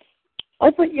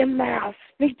 Open your mouth.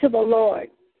 Speak to the Lord.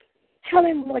 Tell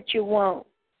him what you want.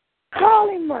 Call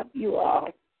him up, you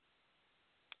all.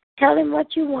 Tell him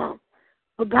what you want.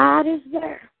 But God is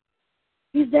there.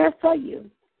 He's there for you.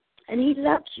 And he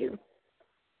loves you.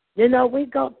 You know, we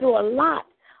go through a lot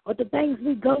of the things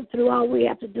we go through. All we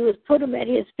have to do is put them at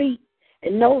his feet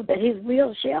and know that his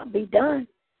will shall be done.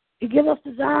 He gives us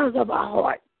desires of our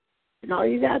heart. And all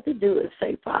you got to do is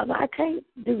say, Father, I can't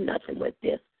do nothing with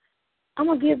this. I'm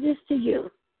going to give this to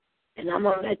you. And I'm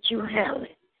going to let you handle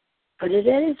it. Put it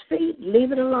at his feet.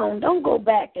 Leave it alone. Don't go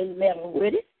back and meddle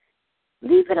with it.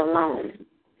 Leave it alone.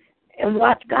 and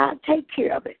watch God take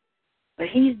care of it. But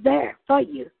he's there for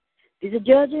you. He's a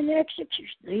judge and an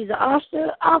executioner. He's the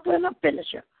author and a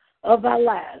finisher of our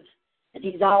lives. And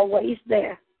he's always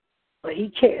there. But he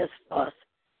cares for us.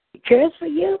 He cares for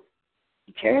you.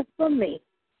 He cares for me.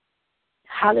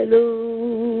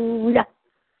 Hallelujah.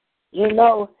 You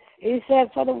know, he said,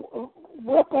 for the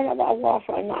weapon of our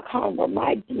warfare are not carnal, but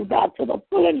mighty through God to the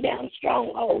pulling down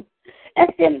strongholds.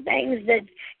 That's them things that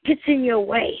gets in your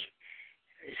way.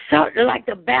 Sort of like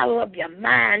the battle of your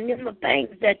mind, them the things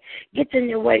that gets in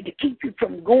your way to keep you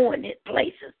from going in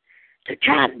places,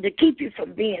 to keep you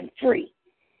from being free.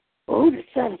 Well, who the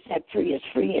Son set free is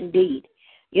free indeed.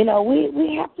 You know,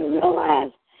 we have to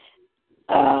realize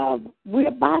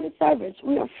we're body servants.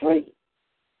 We are free.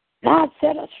 God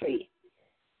set us free.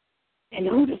 And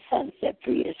who the Son set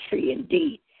free is free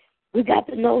indeed. We got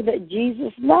to know that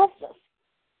Jesus loves us.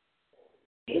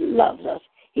 He loves us.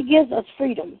 He gives us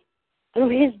freedom.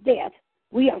 Through his death,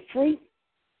 we are free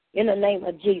in the name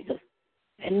of Jesus.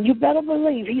 And you better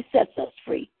believe he sets us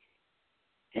free.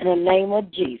 In the name of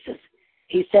Jesus,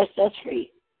 he sets us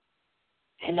free.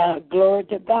 And glory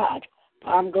to God.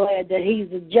 I'm glad that he's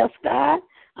a just God.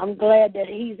 I'm glad that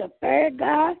he's a fair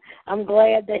God. I'm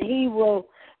glad that he will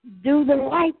do the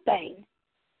right thing.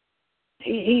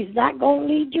 He's not going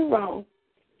to lead you wrong.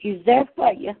 He's there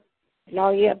for you. And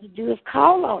all you have to do is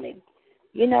call on him.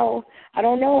 You know, I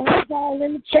don't know who's all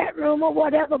in the chat room or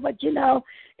whatever, but, you know,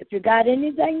 if you got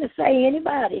anything to say,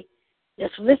 anybody,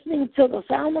 just listening to the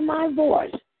sound of my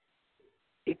voice,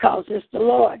 because it's the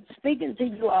Lord speaking to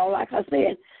you all. Like I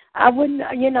said, I wouldn't,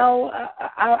 you know,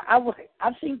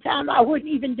 I've seen time I wouldn't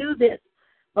even do this.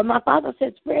 But my Father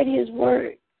said, spread his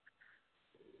word.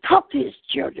 Talk to his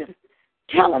children.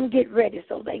 Tell them get ready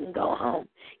so they can go home.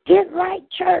 Get right,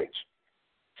 church,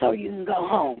 so you can go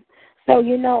home. So,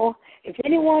 you know, if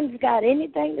anyone's got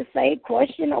anything to say,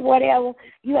 question or whatever,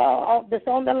 you know, that's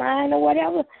on the line or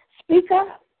whatever, speak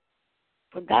up.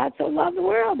 For God so loved the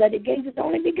world that he gave his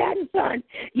only begotten Son.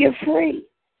 You're free.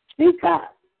 Speak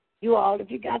up. You all,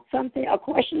 if you got something, a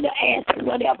question to ask,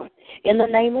 whatever, in the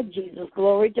name of Jesus,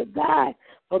 glory to God.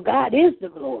 For God is the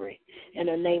glory. In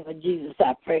the name of Jesus,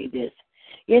 I pray this.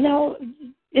 You know,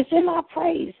 it's in our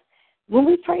praise. When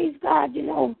we praise God, you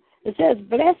know, it says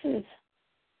blessings.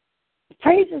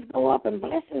 Praises go up and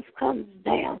blessings comes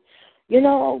down. You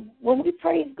know, when we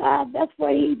praise God, that's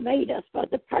what he made us for,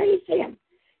 to praise him.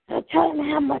 And tell him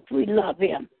how much we love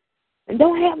him. And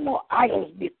don't have no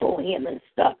idols before him and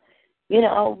stuff. You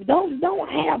know, don't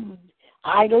have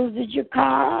idols is your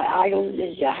car, idols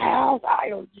is your house,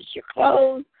 idols is your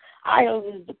clothes,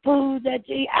 idols is the food that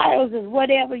you eat, idols is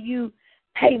whatever you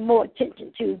pay more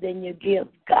attention to than you give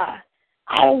God.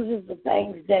 Idols is the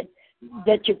things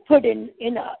that you put in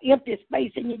an empty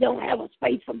space and you don't have a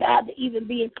space for God to even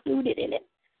be included in it.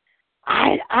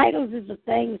 Idols is the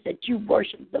things that you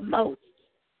worship the most.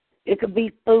 It could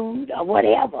be food or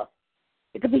whatever.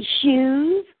 It could be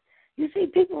shoes. You see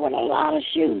people with a lot of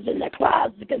shoes in their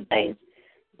closets and things.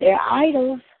 They're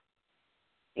idols.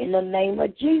 In the name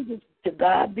of Jesus, to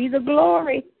God be the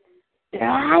glory. They're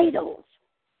idols.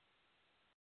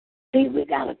 See, we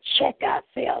got to check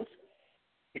ourselves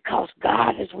because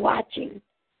God is watching.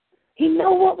 He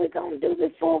knows what we're going to do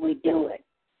before we do it.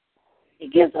 He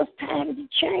gives us time to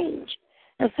change.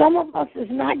 And some of us is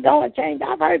not going to change.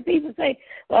 I've heard people say,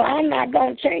 well, I'm not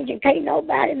going to change and can't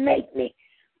nobody make me.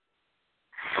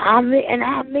 I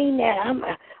mean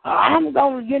that. I'm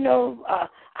going to, you know,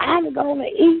 I'm going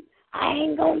to eat. I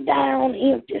ain't going to die on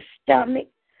an empty stomach.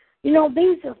 You know,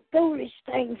 these are foolish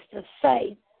things to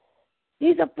say.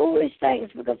 These are foolish things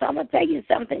because I'm going to tell you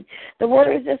something. The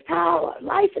words is power.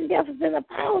 Life and death is in the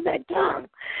power of that tongue.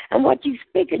 And what you're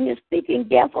speaking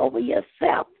death over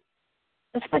yourself.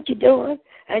 That's what you're doing.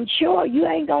 And sure, you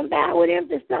ain't going to die with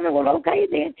empty stomach. Well, okay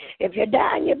then. If you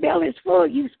die and your belly's full,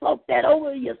 you spoke that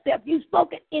over yourself. You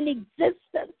spoke it in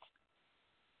existence.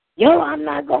 I'm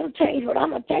not going to change, but I'm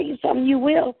going to tell you something. You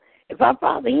will. If I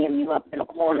Father him you up in a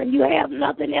corner and you have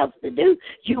nothing else to do,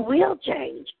 you will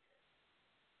change.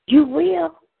 You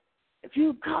will. If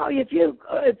you caught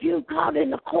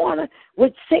in the corner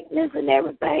with sickness and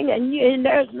everything, and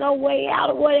there's no way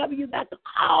out or whatever, you got to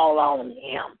call on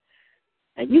him.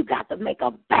 And you got to make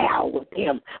a vow with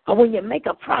him. But when you make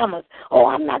a promise,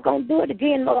 I'm not going to do it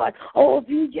again, Lord. If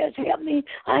you just help me,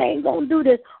 I ain't going to do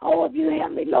this. If you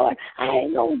help me, Lord, I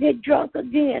ain't going to get drunk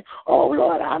again.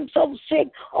 Lord, I'm so sick.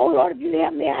 Lord, if you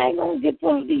help me, I ain't going to get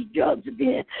full of these drugs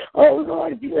again.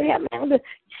 Lord, if you help me, I'm going to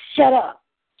shut up.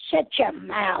 Shut your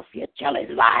mouth. You're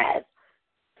telling lies.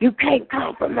 You can't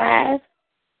compromise.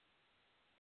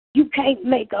 You can't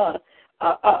make you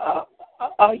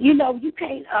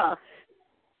can't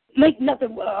make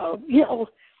nothing,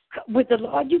 with the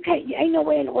Lord. You can't. You ain't no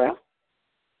way in the world.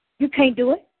 You can't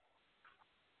do it.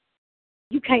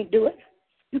 You can't do it.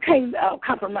 You can't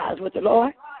compromise with the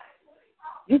Lord.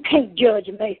 You can't judge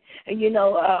me, and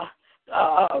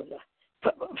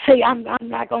say I'm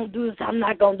not going to do this. I'm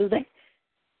not going to do that.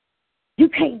 You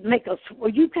can't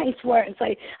you can't swear and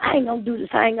say I ain't going to do this.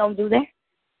 I ain't going to do that.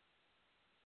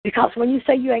 Because when you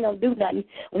say you ain't going to do nothing,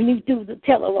 when you do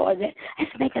tell the Lord that,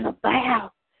 that's making a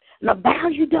vow. And a vow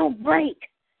you don't break.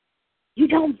 You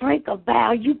don't break a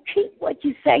vow. You keep what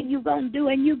you say you're going to do,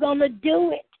 and you're going to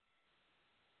do it.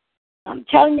 I'm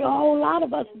telling you, a whole lot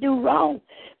of us do wrong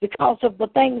because of the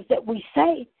things that we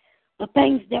say, the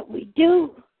things that we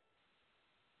do.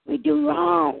 We do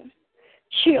wrong.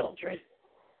 Children,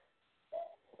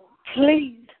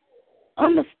 please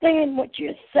understand what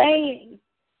you're saying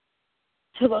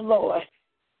to the Lord.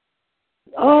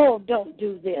 Oh, don't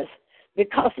do this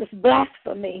because it's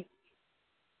blasphemy.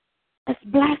 It's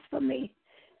blasphemy.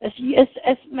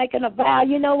 It's making a vow.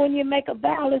 You know, when you make a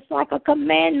vow, it's like a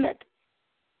commandment.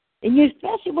 And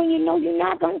especially when you know you're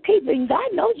not going to keep it. And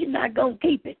God knows you're not going to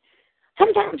keep it.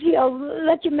 Sometimes He'll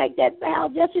let you make that vow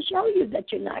just to show you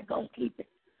that you're not going to keep it.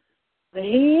 But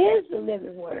He is the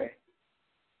living Word.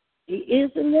 He is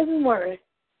the living Word.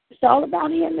 It's all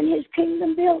about Him and His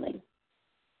kingdom building.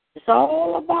 It's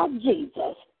all about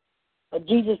Jesus. But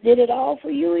Jesus did it all for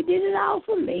you. He did it all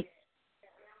for me.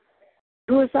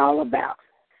 Who it's all about.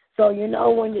 So,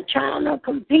 when you're trying to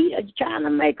compete or you're trying to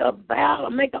make a vow or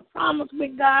make a promise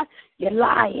with God, you're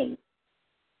lying.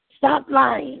 Stop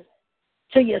lying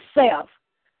to yourself,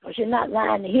 because you're not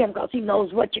lying to Him, because He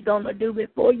knows what you're going to do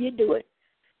before you do it.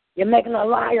 You're making a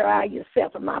liar out of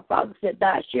yourself, and my Father said,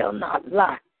 thou shalt not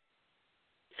lie.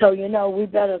 So, we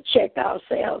better check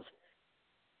ourselves,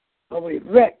 or we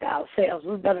wreck ourselves.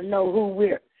 We better know who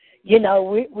we're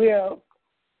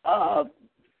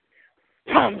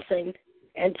promising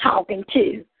and talking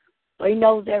to. So He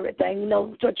knows everything. He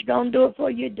knows what you're going to do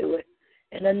before you do it.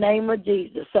 In the name of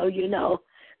Jesus. So,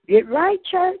 get right,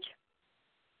 church,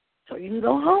 so you can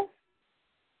go home.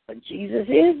 But Jesus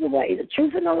is the way, the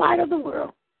truth, and the light of the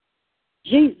world.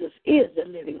 Jesus is the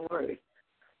living Word.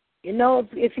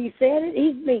 If He said it,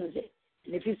 He means it.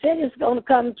 And if He said it's going to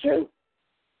come true.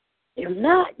 If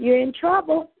not, you're in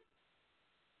trouble.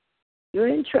 You're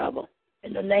in trouble.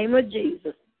 In the name of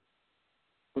Jesus.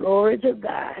 Glory to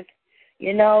God.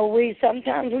 We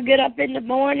sometimes get up in the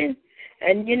morning,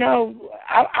 and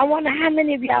I wonder how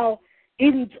many of y'all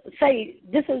even say,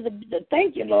 "This is the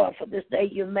thank you, Lord, for this day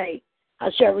you made.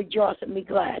 I shall rejoice and be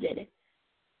glad in it."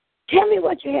 Tell me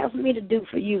what you have for me to do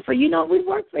for you. For we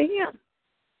work for Him.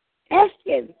 Ask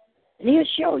Him, and He'll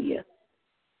show you.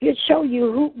 He'll show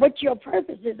you what your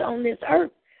purpose is on this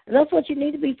earth, and that's what you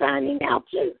need to be finding out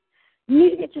too. You need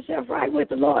to get yourself right with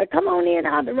the Lord. Come on in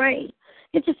out of the rain.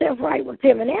 Get yourself right with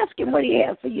Him and ask Him what He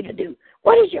has for you to do.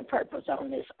 What is your purpose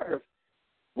on this earth?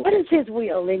 What is His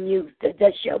will in you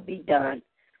that shall be done?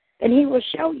 And He will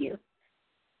show you.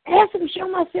 Ask Him, show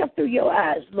myself through your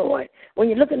eyes, Lord. When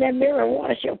you look in that mirror and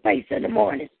wash your face in the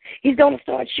morning, He's going to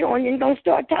start showing you and going to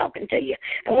start talking to you.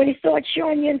 And when He starts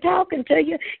showing you and talking to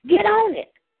you, get on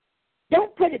it.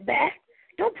 Don't put it back.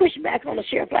 Don't push it back on the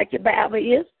shelf like your Bible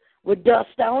is with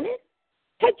dust on it.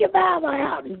 Take your Bible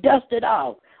out and dust it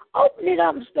off. Open it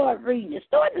up and start reading it.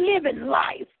 Start living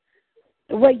life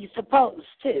the way you're supposed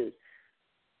to.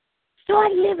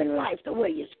 Start living life the way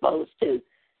you're supposed to.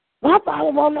 My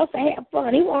Father wants us to have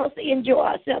fun. He wants us to enjoy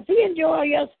ourselves. He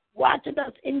enjoys us watching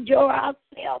us enjoy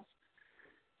ourselves.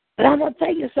 But I'm going to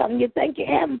tell you something. You think you're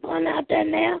having fun out there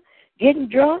now? Getting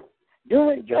drunk,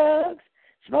 doing drugs,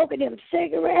 smoking them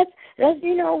cigarettes. That's,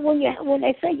 when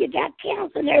they say you got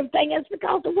cancer and everything, it's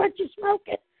because of what you're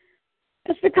smoking.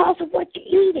 It's because of what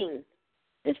you're eating.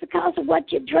 It's because of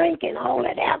what you're drinking, all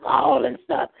that alcohol and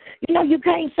stuff.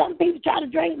 Some people try to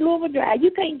drink Louisville Dry. You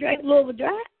can't drink Louisville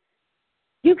Dry.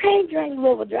 You can't drink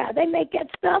Louisville Dry. They make that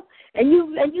stuff, and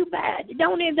you buy it. You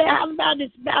don't even know about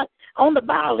it's about on the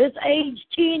bottle. It's aged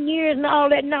 10 years and all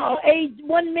that. No, aged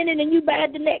 1 minute and you buy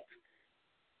it the next.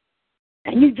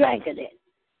 And you drinking it.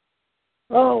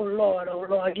 Oh,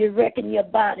 Lord, you're wrecking your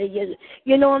body.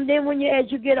 And then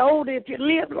as you get older, if you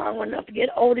live long enough to get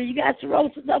older, you got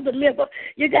cirrhosis of the liver,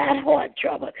 you got heart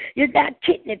trouble, you got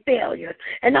kidney failure,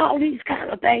 and all these kind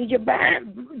of things. Your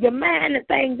mind and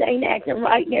things ain't acting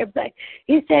right and everything.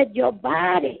 He said your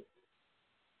body,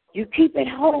 you keep it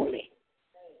holy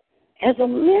as a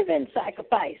living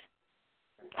sacrifice,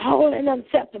 holy and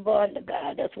acceptable unto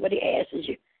God. That's what He asks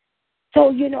you.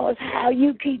 So, it's how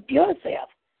you keep yourself.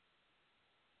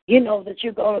 That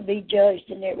you're going to be judged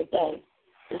and everything.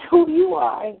 It's who you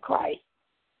are in Christ.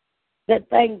 that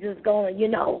things is going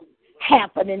to,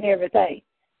 happen and everything.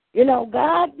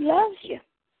 God loves you.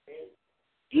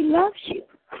 He loves you.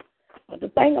 But the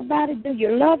thing about it, do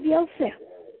you love yourself?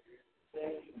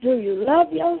 Do you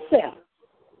love yourself?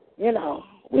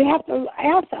 We have to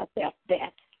ask ourselves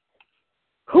that.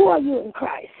 Who are you in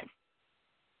Christ?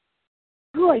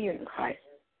 Who are you in Christ?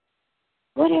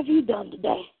 What have you done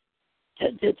today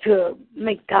to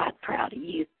make God proud of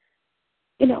you?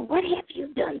 What have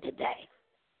you done today?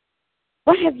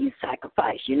 What have you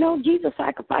sacrificed? Jesus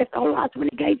sacrificed a whole lot when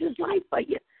he gave his life for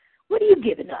you. What are you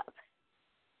giving up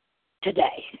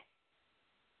today?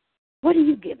 What are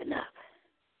you giving up?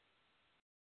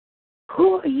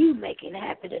 Who are you making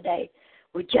happy today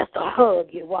with just a hug?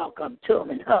 You walk up to them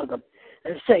and hug them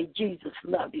and say, Jesus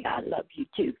love you, I love you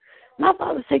too. My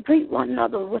father said, greet one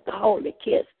another with a holy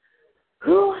kiss.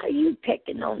 Who are you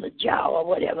picking on the jaw or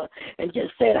whatever and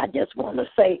just said, I just want to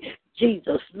say,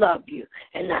 Jesus love you,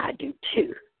 and I do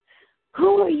too?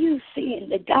 Who are you seeing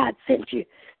that God sent you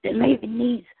that maybe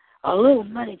needs a little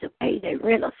money to pay their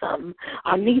rent or something,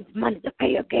 or needs money to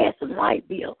pay a gas and light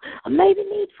bill, or maybe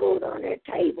need food on their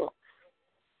table?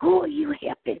 Who are you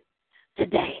helping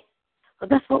today? Well,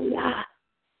 that's what we are,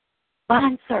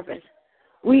 bond servants.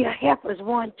 We are helpers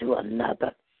one to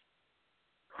another.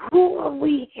 Who are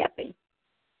we helping?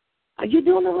 Are you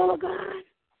doing the will of God?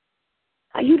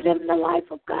 Are you living the life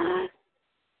of God?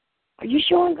 Are you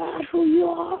showing God who you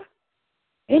are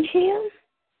in him?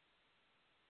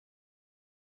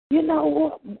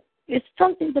 It's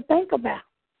something to think about.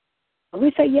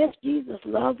 We say, yes, Jesus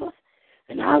loves us,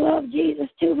 and I love Jesus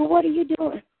too, but what are you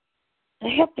doing to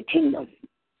help the kingdom?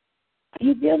 Are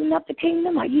you building up the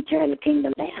kingdom? Or are you tearing the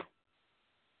kingdom down?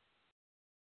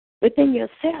 Within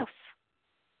yourself,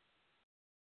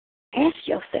 ask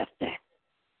yourself that.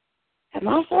 Am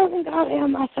I serving God or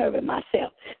am I serving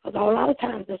myself? Because a lot of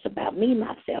times it's about me,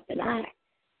 myself, and I.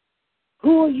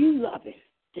 Who are you loving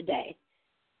today?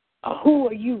 Or who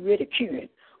are you ridiculing?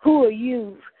 Who are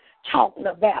you talking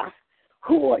about?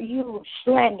 Who are you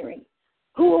slandering?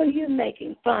 Who are you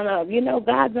making fun of?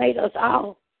 God made us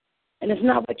all. And it's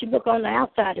not what you look on the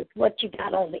outside, it's what you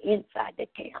got on the inside that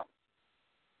counts.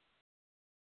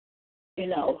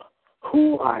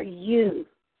 Who are you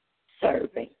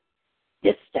serving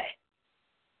this day?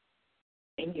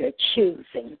 And you're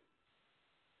choosing.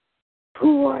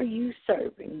 Who are you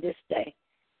serving this day?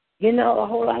 A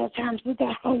whole lot of times we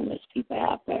got homeless people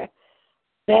out there.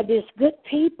 They're just good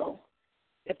people.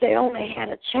 If they only had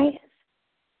a chance,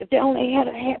 if they only had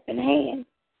a helping hand,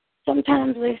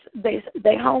 sometimes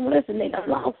they homeless and they done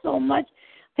lost so much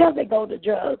till they go to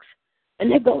drugs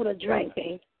and they go to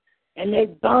drinking and they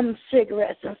bum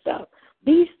cigarettes and stuff.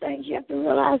 These things you have to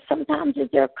realize sometimes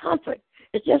it's their comfort.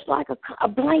 It's just like a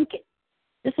blanket.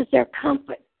 This is their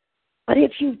comfort. But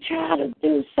if you try to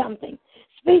do something,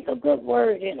 speak a good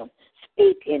word in them,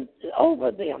 speak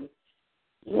over them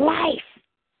life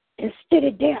instead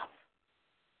of death.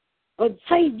 But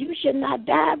say you should not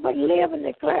die, but live and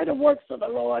declare the works of the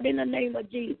Lord in the name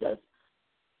of Jesus.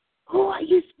 Who are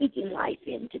you speaking life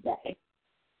in today?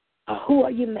 Or who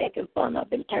are you making fun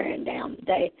of and tearing down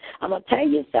today? I'm going to tell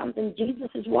you something. Jesus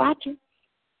is watching.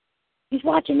 He's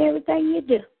watching everything you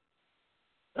do.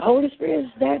 The Holy Spirit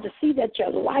is there to see that your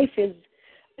life is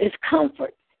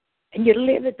comfort and you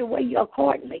live it the way you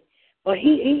accordingly. But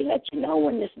he lets you know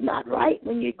when it's not right,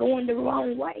 when you're going the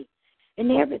wrong way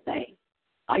and everything.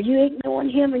 Are you ignoring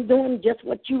him and doing just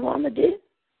what you want to do?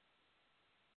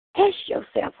 Ask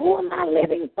yourself, who am I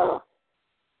living for?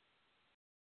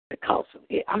 Because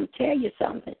I'm telling you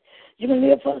something. You can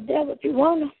live for the devil if you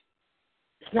want to.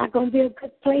 It's not going to be a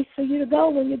good place for you to go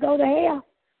when you go to hell.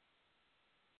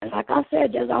 And like I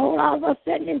said, there's a whole lot of us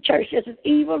sitting in church just as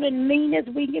evil and mean as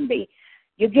we can be.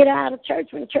 You get out of church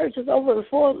when church is over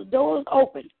before the doors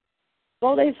open.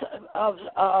 Before they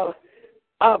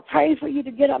pray for you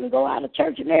to get up and go out of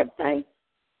church and everything.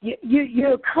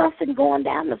 You're cussing going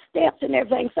down the steps and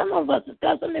everything. Some of us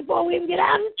are cussing before we even get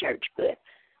out of the church. Good.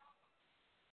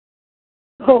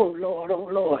 Oh,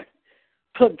 Lord.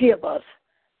 Forgive us.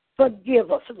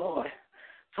 Forgive us, Lord.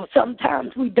 So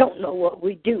sometimes we don't know what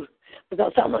we do.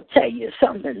 Because I'm going to tell you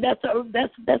something,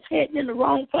 that's heading in the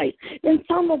wrong place. And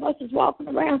some of us is walking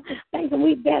around thinking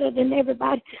we're better than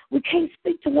everybody. We can't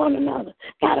speak to one another.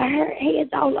 Got our heads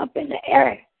all up in the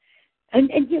air. And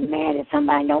you're mad at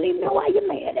somebody, don't even know why you're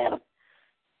mad at them.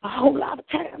 A whole lot of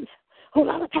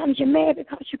times you're mad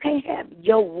because you can't have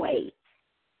your way.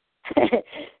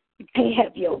 You can't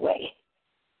have your way.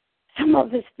 Some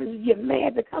of us, you're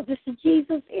mad because it's the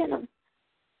Jesus in them.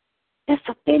 That's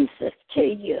offensive to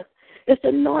you. It's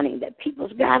anointing that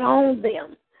people's got on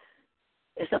them.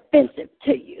 It's offensive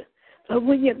to you. But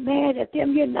when you're mad at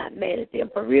them, you're not mad at them.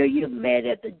 For real, you're mad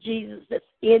at the Jesus that's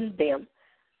in them.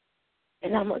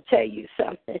 And I'm going to tell you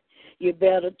something. You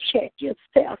better check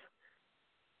yourself.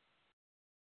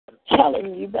 I'm telling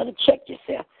you, you better check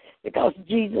yourself, because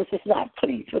Jesus is not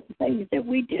pleased with the things that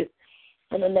we do.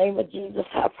 In the name of Jesus,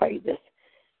 I pray this.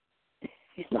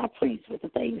 He's not pleased with the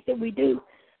things that we do.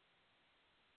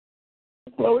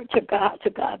 Glory to God. To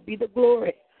God be the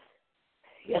glory.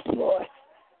 Yes, Lord.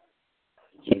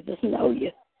 Jesus knows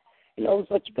you. He knows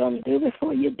what you're going to do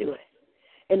before you do it.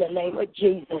 In the name of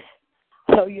Jesus.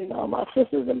 So, my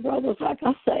sisters and brothers, like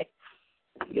I say,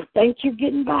 you think you're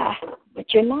getting by, but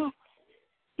you're not.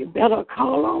 You better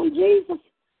call on Jesus.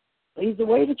 He's the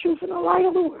way, the truth, and the light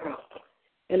of the world.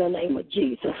 In the name of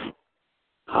Jesus.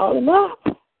 Call him up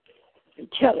and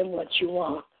tell him what you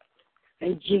want.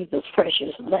 In Jesus'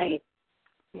 precious name.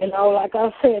 Like I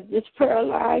said, this prayer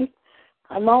line,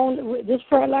 this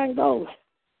prayer line goes.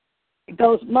 It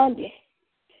goes Monday.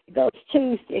 It goes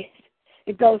Tuesday.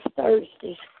 It goes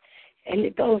Thursdays. And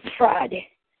it goes Friday.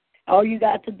 All you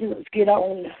got to do is get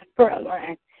on the prayer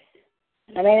line.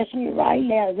 And I'm asking you right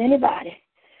now, has anybody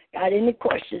got any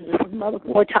questions? This is Mother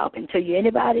Boy talking to you.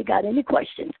 Anybody got any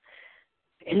questions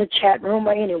in the chat room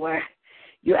or anywhere?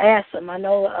 You ask them. I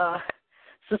know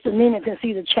Sister Nina can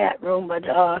see the chat room, but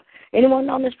anyone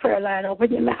on this prayer line,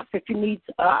 open your mouth if you need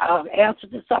answer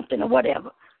to something or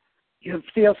whatever. You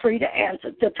feel free to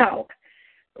answer, to talk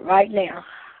right now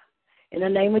in the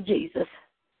name of Jesus.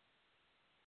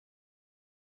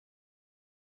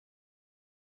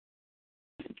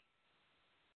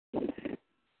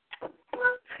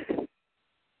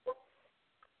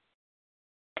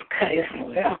 Okay,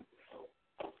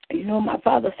 well, my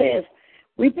Father says,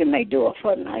 weeping may endure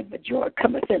for the night, but joy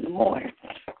cometh in the morning.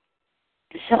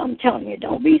 So I'm telling you,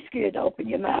 don't be scared to open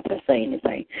your mouth and say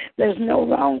anything. There's no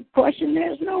wrong question.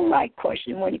 There's no right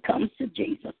question when it comes to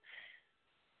Jesus.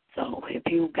 So if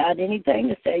you got anything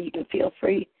to say, you can feel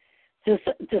free to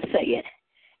say it.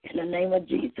 In the name of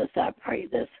Jesus, I pray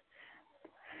this.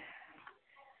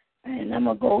 And I'm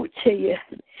going to go to you.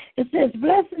 It says,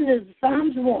 blessed is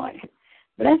Psalms 1.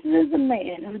 Blessed is the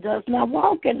man who does not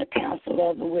walk in the counsel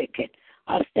of the wicked,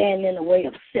 or stand in the way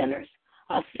of sinners,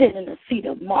 or sit in the seat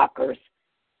of mockers.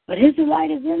 But his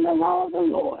delight is in the law of the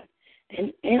Lord,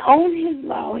 and on his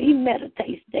law he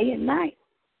meditates day and night.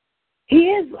 He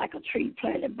is like a tree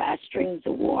planted by streams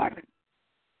of water.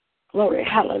 Glory,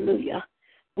 hallelujah,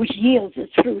 which yields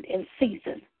its fruit in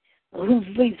season, whose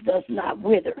leaf does not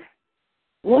wither.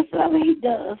 Whatsoever he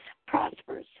does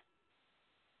prospers.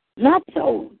 Not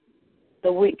so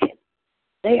the wicked.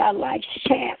 They are like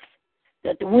shafts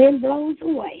that the wind blows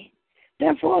away.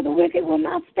 Therefore the wicked will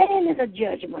not stand in the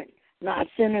judgment, nor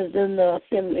sinners in the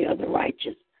assembly of the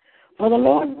righteous. For the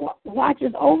Lord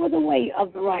watches over the way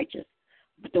of the righteous,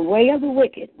 but the way of the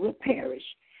wicked will perish.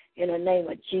 In the name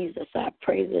of Jesus, I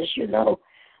pray this.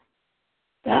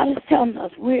 God is telling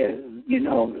us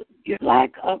you're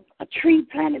like a tree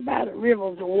planted by the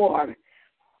rivers of water.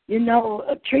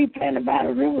 A tree planted by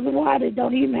the rivers of water,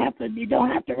 you don't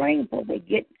have to rain for they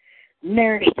get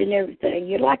nourished and everything.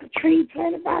 You're like a tree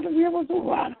planted by the rivers of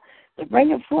water, to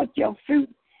bring forth your fruit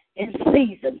in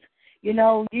seasons.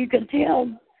 You can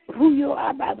tell who you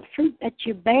are by the fruit that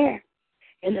you bear.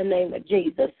 In the name of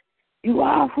Jesus, you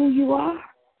are who you are.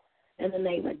 In the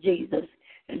name of Jesus,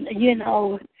 and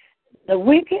the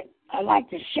wicked are like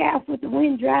the shaft with the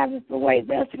wind driving away.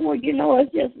 Therefore,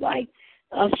 it's just like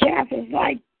a shaft is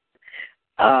like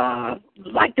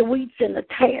the wheats and the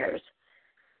tares.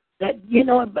 That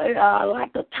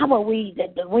like the tumbleweed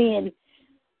that the wind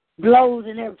blows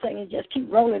and everything, and just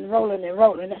keep rolling.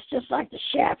 That's just like the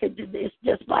shaft. It's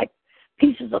just like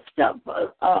pieces of stuff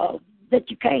that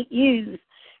you can't use,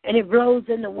 and it blows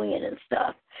in the wind and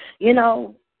stuff.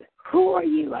 Who are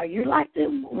you? Are you like the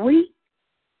wheat?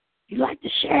 You like the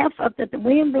shaft up that the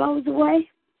wind blows away?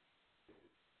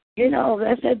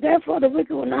 That said, therefore the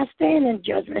wicked will not stand in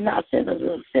judgment, not sinners in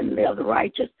the assembly of the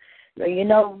righteous.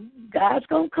 God's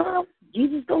going to come.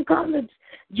 Jesus is going to come to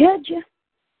judge you.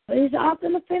 But he's the author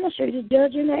and the finisher. He's the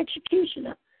judge and the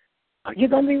executioner. Are you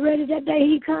going to be ready that day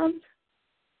he comes?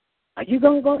 Are you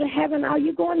going to go to heaven? Are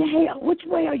you going to hell? Which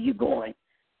way are you going?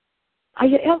 Are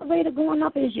your elevator going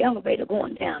up or is your elevator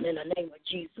going down? In the name of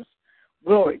Jesus?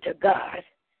 Glory to God.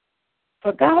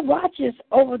 For God watches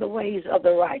over the ways of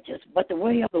the righteous, but the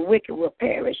way of the wicked will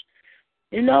perish.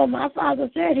 My Father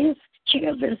said his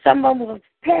children, some of them will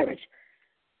perish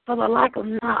for the lack of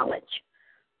knowledge,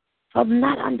 from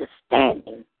not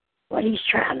understanding what he's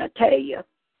trying to tell you.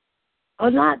 Or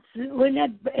not,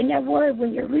 in that word,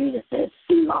 when you read it, says,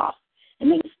 Selah. It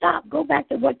means stop, go back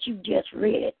to what you just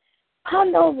read.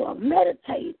 Ponder over,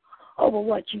 meditate over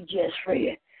what you just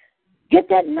read. Get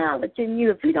that knowledge in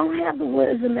you. If you don't have the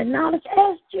wisdom and knowledge,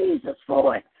 ask Jesus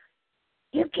for it.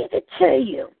 He'll give it to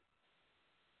you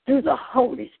through the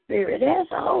Holy Spirit. Ask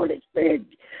the Holy Spirit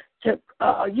to,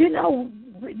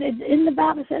 in the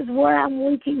Bible says, where I'm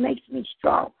weak, he makes me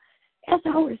strong. Ask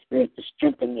the Holy Spirit to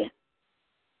strengthen you.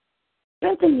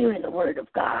 Strengthen you in the Word of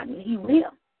God, and he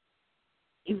will.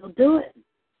 He will do it.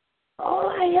 All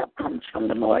our help comes from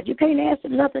the Lord. You can't ask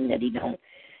him nothing that he don't,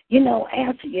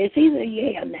 answer you. It's either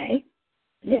yea or nay.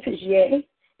 And if it's yea,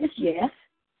 it's yes.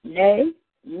 Nay,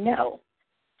 no.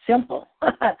 Simple.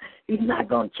 He's not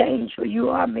going to change who you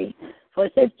are, me. For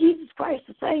it says Jesus Christ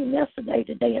the same yesterday,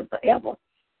 today, and forever.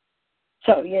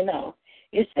 So,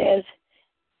 it says,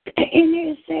 in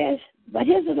here it says, but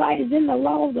his delight is in the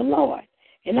law of the Lord.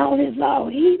 And on his law,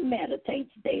 he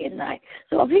meditates day and night.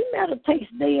 So if he meditates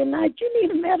day and night, you need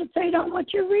to meditate on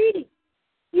what you're reading.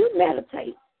 You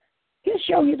meditate. He'll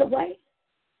show you the way.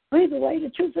 He's the way, the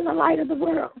truth, and the light of the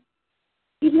world.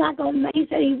 He's not going to make, he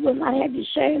said he will not have you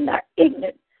shamed or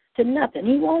ignorant to nothing.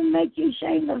 He won't make you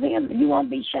ashamed of him, and you won't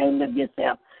be ashamed of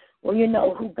yourself when you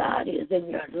know who God is in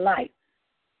your life.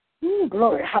 Ooh,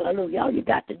 glory, hallelujah. All you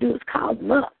got to do is call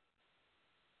him up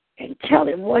and tell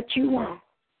him what you want.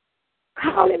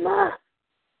 Call him up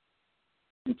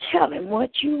and tell him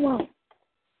what you want.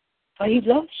 For he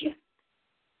loves you.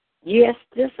 Yes,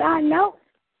 this I know.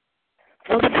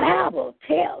 For the Bible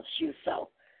tells you so.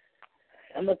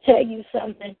 I'm going to tell you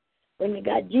something. When you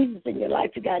got Jesus in your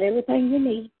life, you got everything you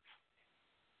need.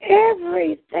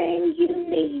 Everything you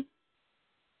need.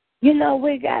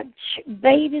 We got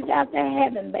babies out there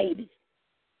having babies.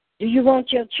 Do you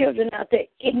want your children out there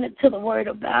ignorant to the Word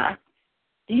of God?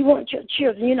 Do you want your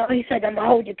children? He said, I'm going to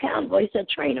hold you accountable. He said,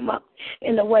 train them up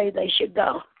in the way they should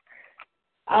go.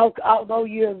 Although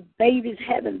your babies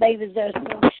having babies, there's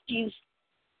no excuse.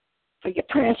 For your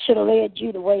parents should have led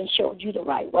you the way and showed you the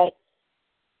right way.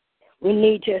 We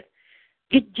need to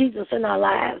get Jesus in our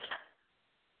lives.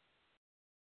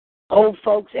 Old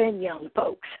folks and young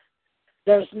folks.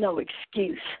 There's no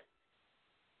excuse.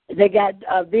 They got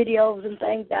videos and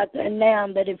things out there now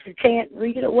that if you can't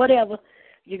read or whatever,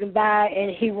 you can buy,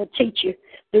 and he will teach you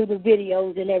through the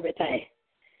videos and everything.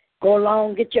 Go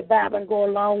along, get your Bible and go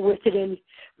along with it and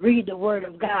read the Word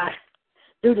of God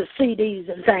through the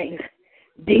CDs and things,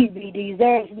 DVDs.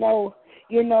 There's no,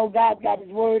 God got his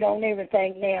Word on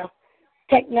everything now.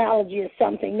 Technology is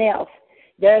something else.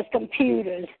 There's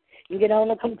computers. You get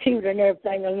on a computer and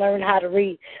everything and learn how to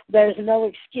read. There's no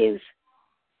excuse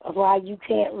of why you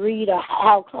can't read or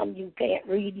how come you can't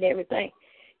read and everything.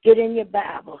 Get in your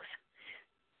Bibles.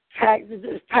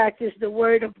 Practice the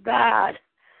Word of God.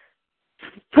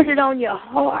 Put it on your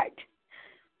heart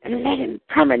and let him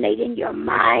permeate in your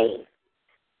mind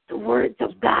the words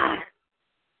of God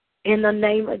in the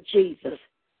name of Jesus.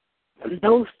 And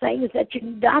those things that you're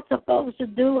not supposed to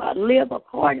do or live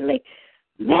accordingly,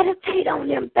 meditate on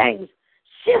them things.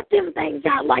 Sift them things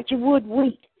out like you would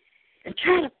wheat and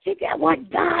try to figure out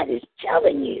what God is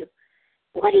telling you,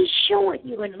 what he's showing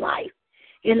you in life.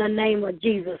 In the name of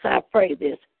Jesus, I pray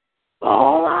this.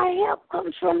 All our help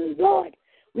comes from the Lord.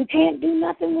 We can't do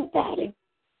nothing without him.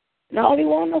 And all he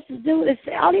wants to do is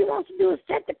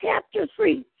set the captives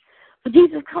free. For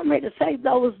Jesus come here to save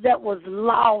those that was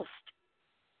lost.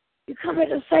 You come here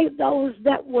to save those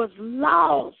that was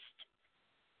lost.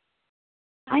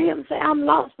 I am say I'm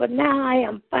lost, but now I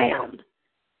am found.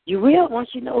 You will once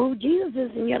you know who Jesus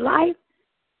is in your life.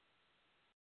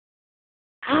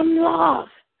 I'm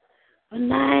lost, but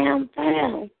now I am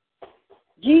found.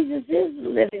 Jesus is the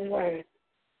living Word.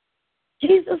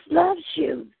 Jesus loves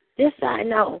you. This I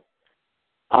know.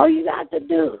 All you got to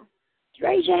do is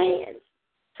raise your hands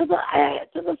to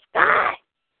the sky.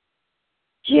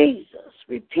 Jesus,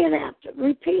 repeat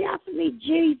after me,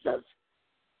 Jesus.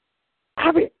 I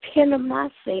repent of my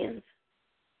sins.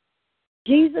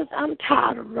 Jesus, I'm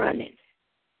tired of running.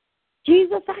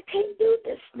 Jesus, I can't do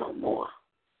this no more.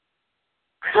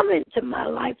 Come into my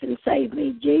life and save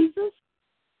me, Jesus.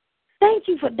 Thank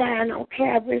you for dying on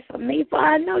Calvary for me, for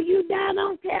I know you died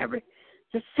on Calvary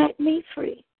to set me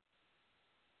free.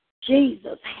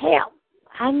 Jesus, help.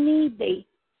 I need thee.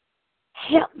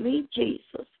 Help me,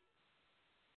 Jesus.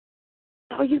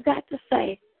 All you got to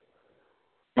say,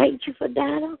 thank you for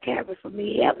dying on Calvary for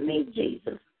me. Help me,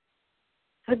 Jesus.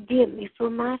 Forgive me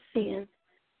for my sins.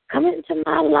 Come into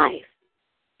my life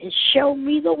and show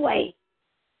me the way.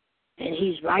 And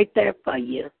he's right there for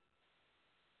you.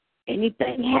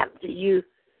 Anything happen to you,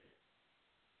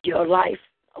 your life,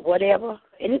 whatever,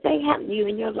 anything happen to you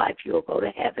in your life, you'll go to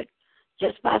heaven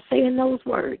just by saying those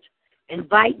words,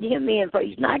 inviting him in. For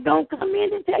he's not going to come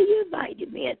in until you invite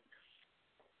him in.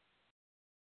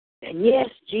 And yes,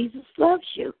 Jesus loves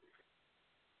you.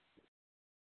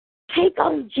 Take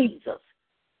on Jesus.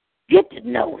 Get to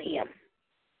know him.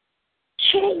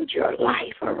 Change your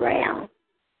life around.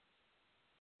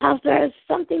 Because there's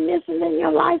something missing in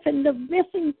your life, and the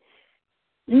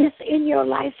missingness in your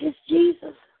life is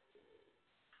Jesus.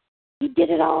 He did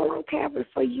it all on Calvary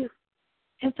for you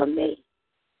and for me.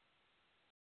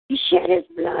 He shed his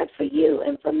blood for you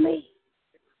and for me.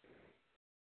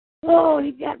 Oh,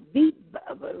 he got beat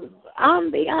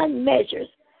beyond measures.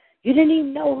 You didn't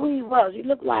even know who he was. He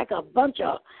looked like a bunch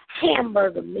of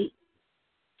hamburger meat,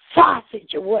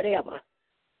 sausage or whatever,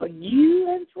 for you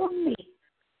and for me.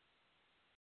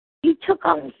 He took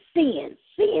on sins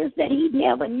that he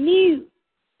never knew.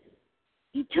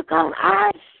 He took on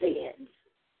our sins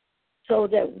so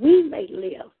that we may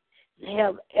live and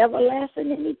have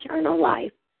everlasting and eternal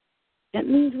life. That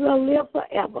means we'll live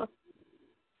forever.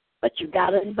 But you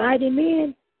got to invite him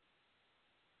in.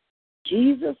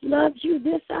 Jesus loves you,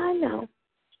 this I know.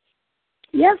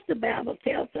 Yes, the Bible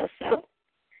tells us so.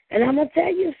 And I'm going to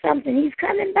tell you something. He's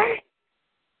coming back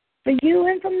for you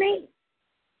and for me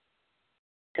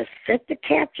to set the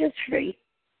captives free.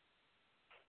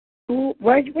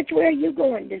 Which way are you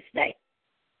going this day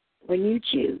when you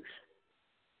choose?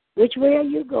 Which way are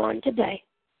you going today?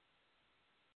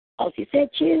 Oh, he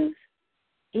said choose.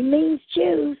 He means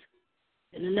choose.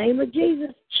 In the name of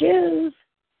Jesus, choose.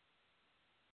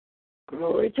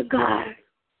 Glory to God.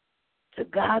 To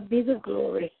God be the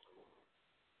glory.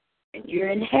 And you're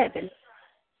in heaven.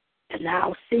 And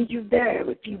I'll see you there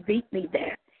if you beat me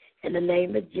there. In the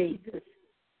name of Jesus.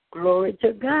 Glory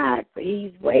to God, for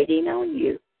he's waiting on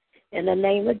you. In the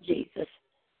name of Jesus.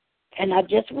 And I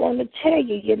just want to tell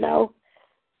you,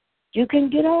 you can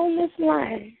get on this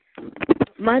line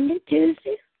Monday,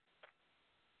 Tuesday,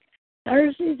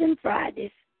 Thursdays, and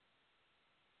Fridays.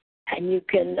 And you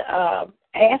can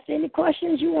ask any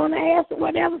questions you want to ask or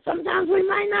whatever. Sometimes we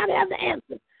might not have the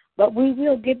answer, but we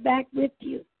will get back with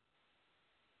you.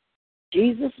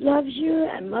 Jesus loves you,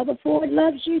 and Mother Ford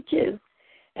loves you too.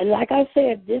 And like I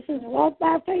said, this is Walk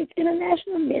by Faith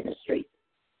International Ministry.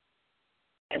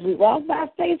 And we walk by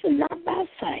faith and not by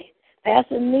sight.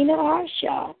 Pastor Nina R.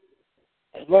 Shaw,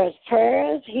 as well as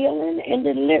prayers, healing, and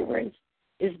deliverance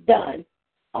is done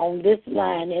on this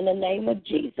line in the name of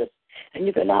Jesus. And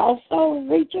you can also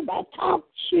reach her by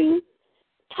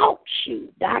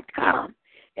talkshoe.com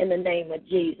in the name of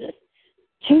Jesus.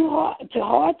 To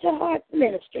Heart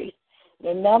Ministries.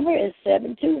 The number is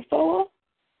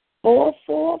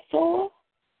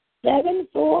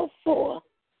 724-444-744.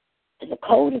 And the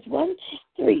code is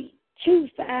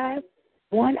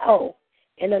 132510.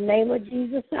 In the name of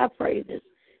Jesus, I pray this.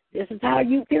 This is how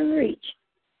you can reach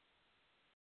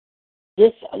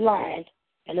this line.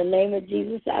 In the name of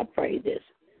Jesus, I pray this.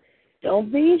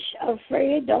 Don't be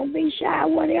afraid. Don't be shy,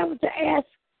 whatever to ask.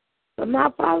 But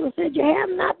my Father said you have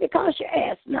not because you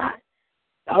ask not.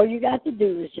 All you got to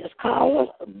do is just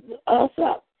call us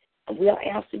up, and we'll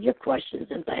answer your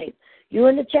questions and things. You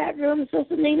in the chat room,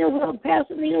 Pastor Nina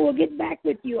will get back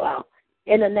with you all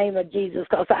in the name of Jesus,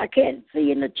 because I can't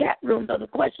see in the chat room the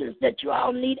questions that you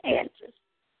all need answers.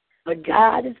 But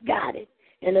God has got it.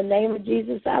 In the name of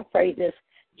Jesus, I pray this.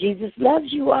 Jesus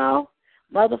loves you all.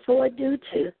 Mother Ford do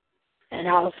too. And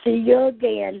I'll see you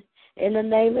again in the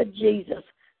name of Jesus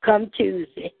come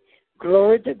Tuesday.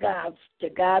 Glory to God. To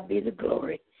God be the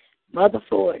glory. Mother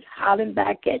Ford, hollering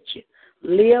back at you.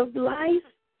 Live life.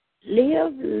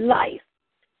 Live life.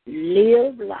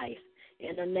 Live life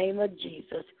in the name of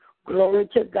Jesus. Glory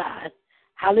to God.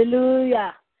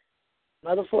 Hallelujah.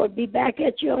 Mother Ford be back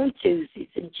at you on Tuesdays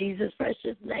in Jesus'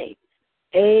 precious name.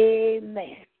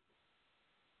 Amen.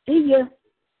 See you.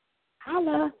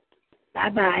 Holla.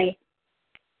 Bye-bye.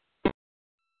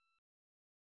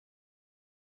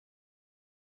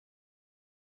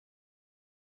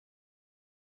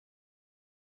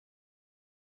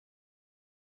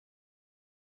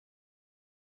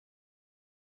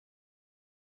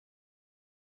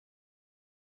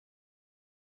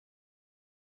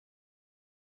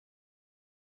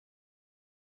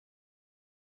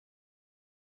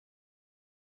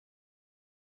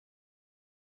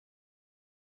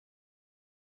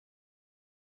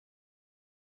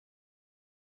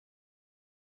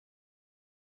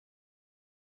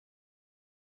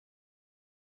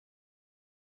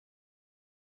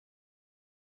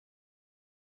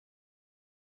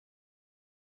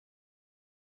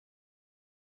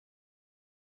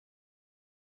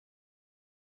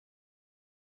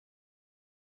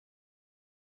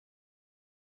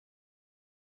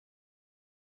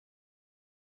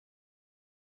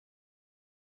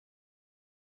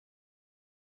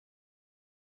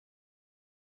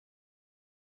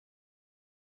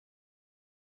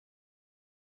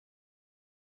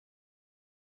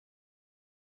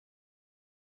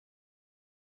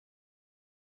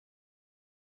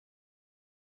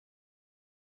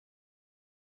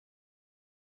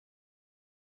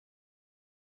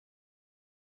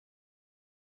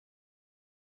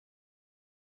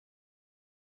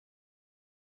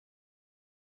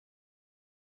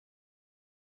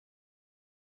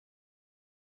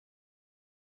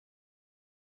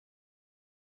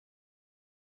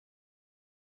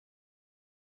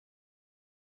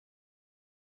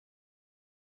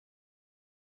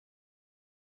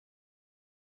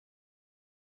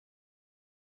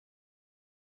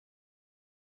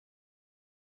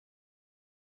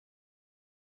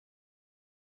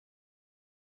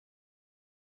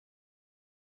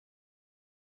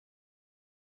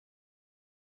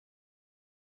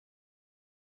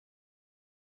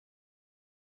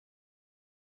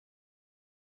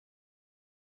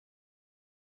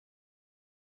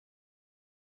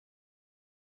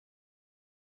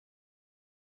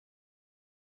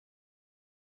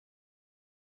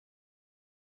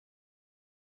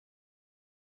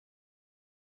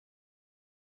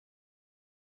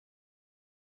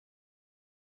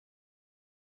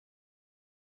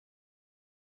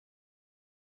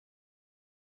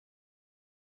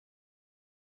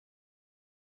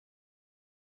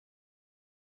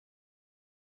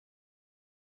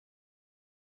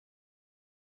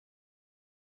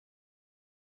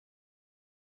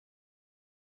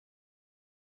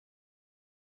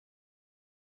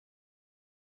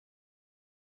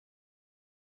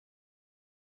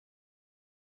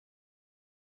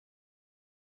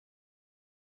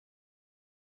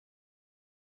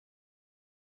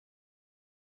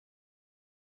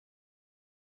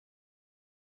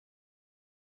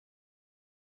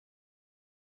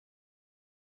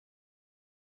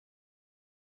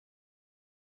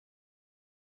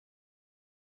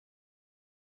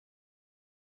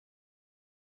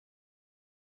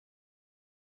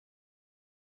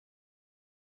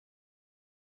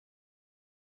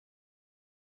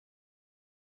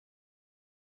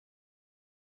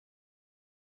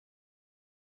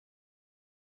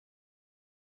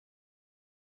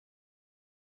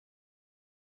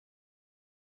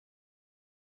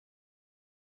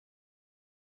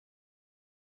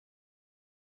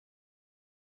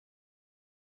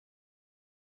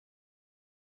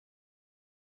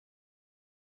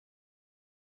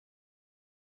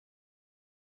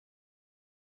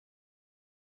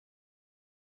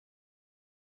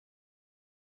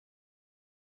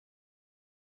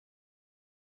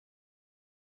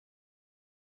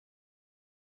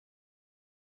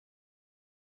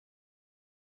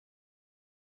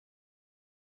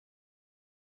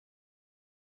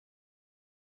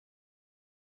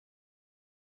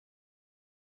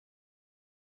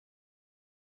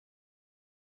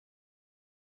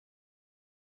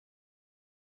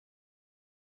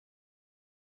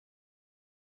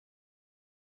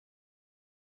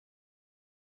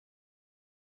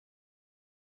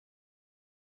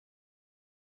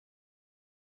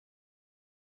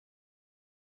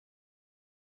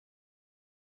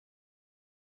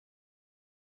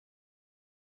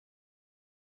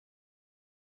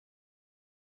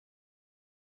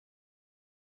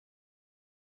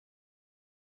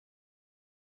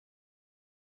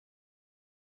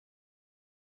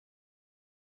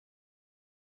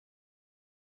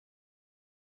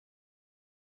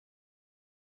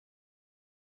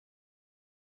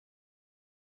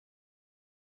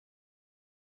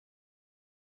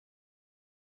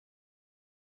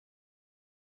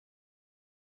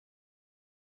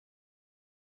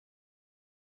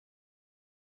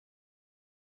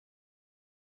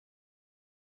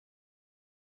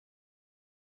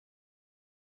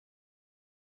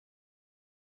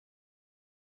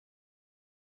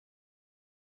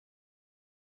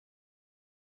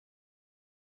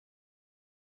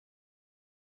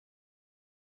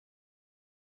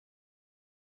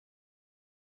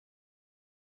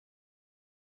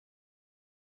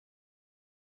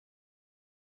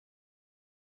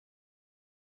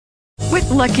 With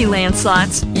Lucky Land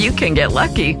Slots, you can get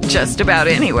lucky just about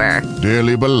anywhere.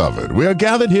 Dearly beloved, we are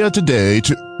gathered here today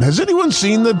to... Has anyone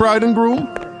seen the bride and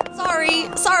groom?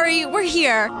 Sorry, we're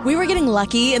here. We were getting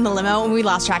lucky in the limo and we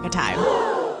lost track of time.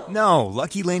 No,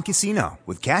 Lucky Land Casino,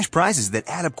 with cash prizes that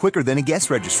add up quicker than a guest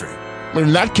registry.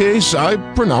 In that case, I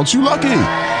pronounce you lucky.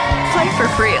 Play for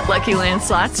free at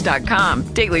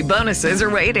LuckyLandSlots.com. Daily bonuses are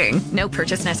waiting. No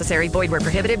purchase necessary. Void where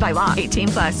prohibited by law.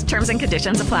 18+. Terms and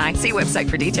conditions apply. See website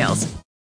for details.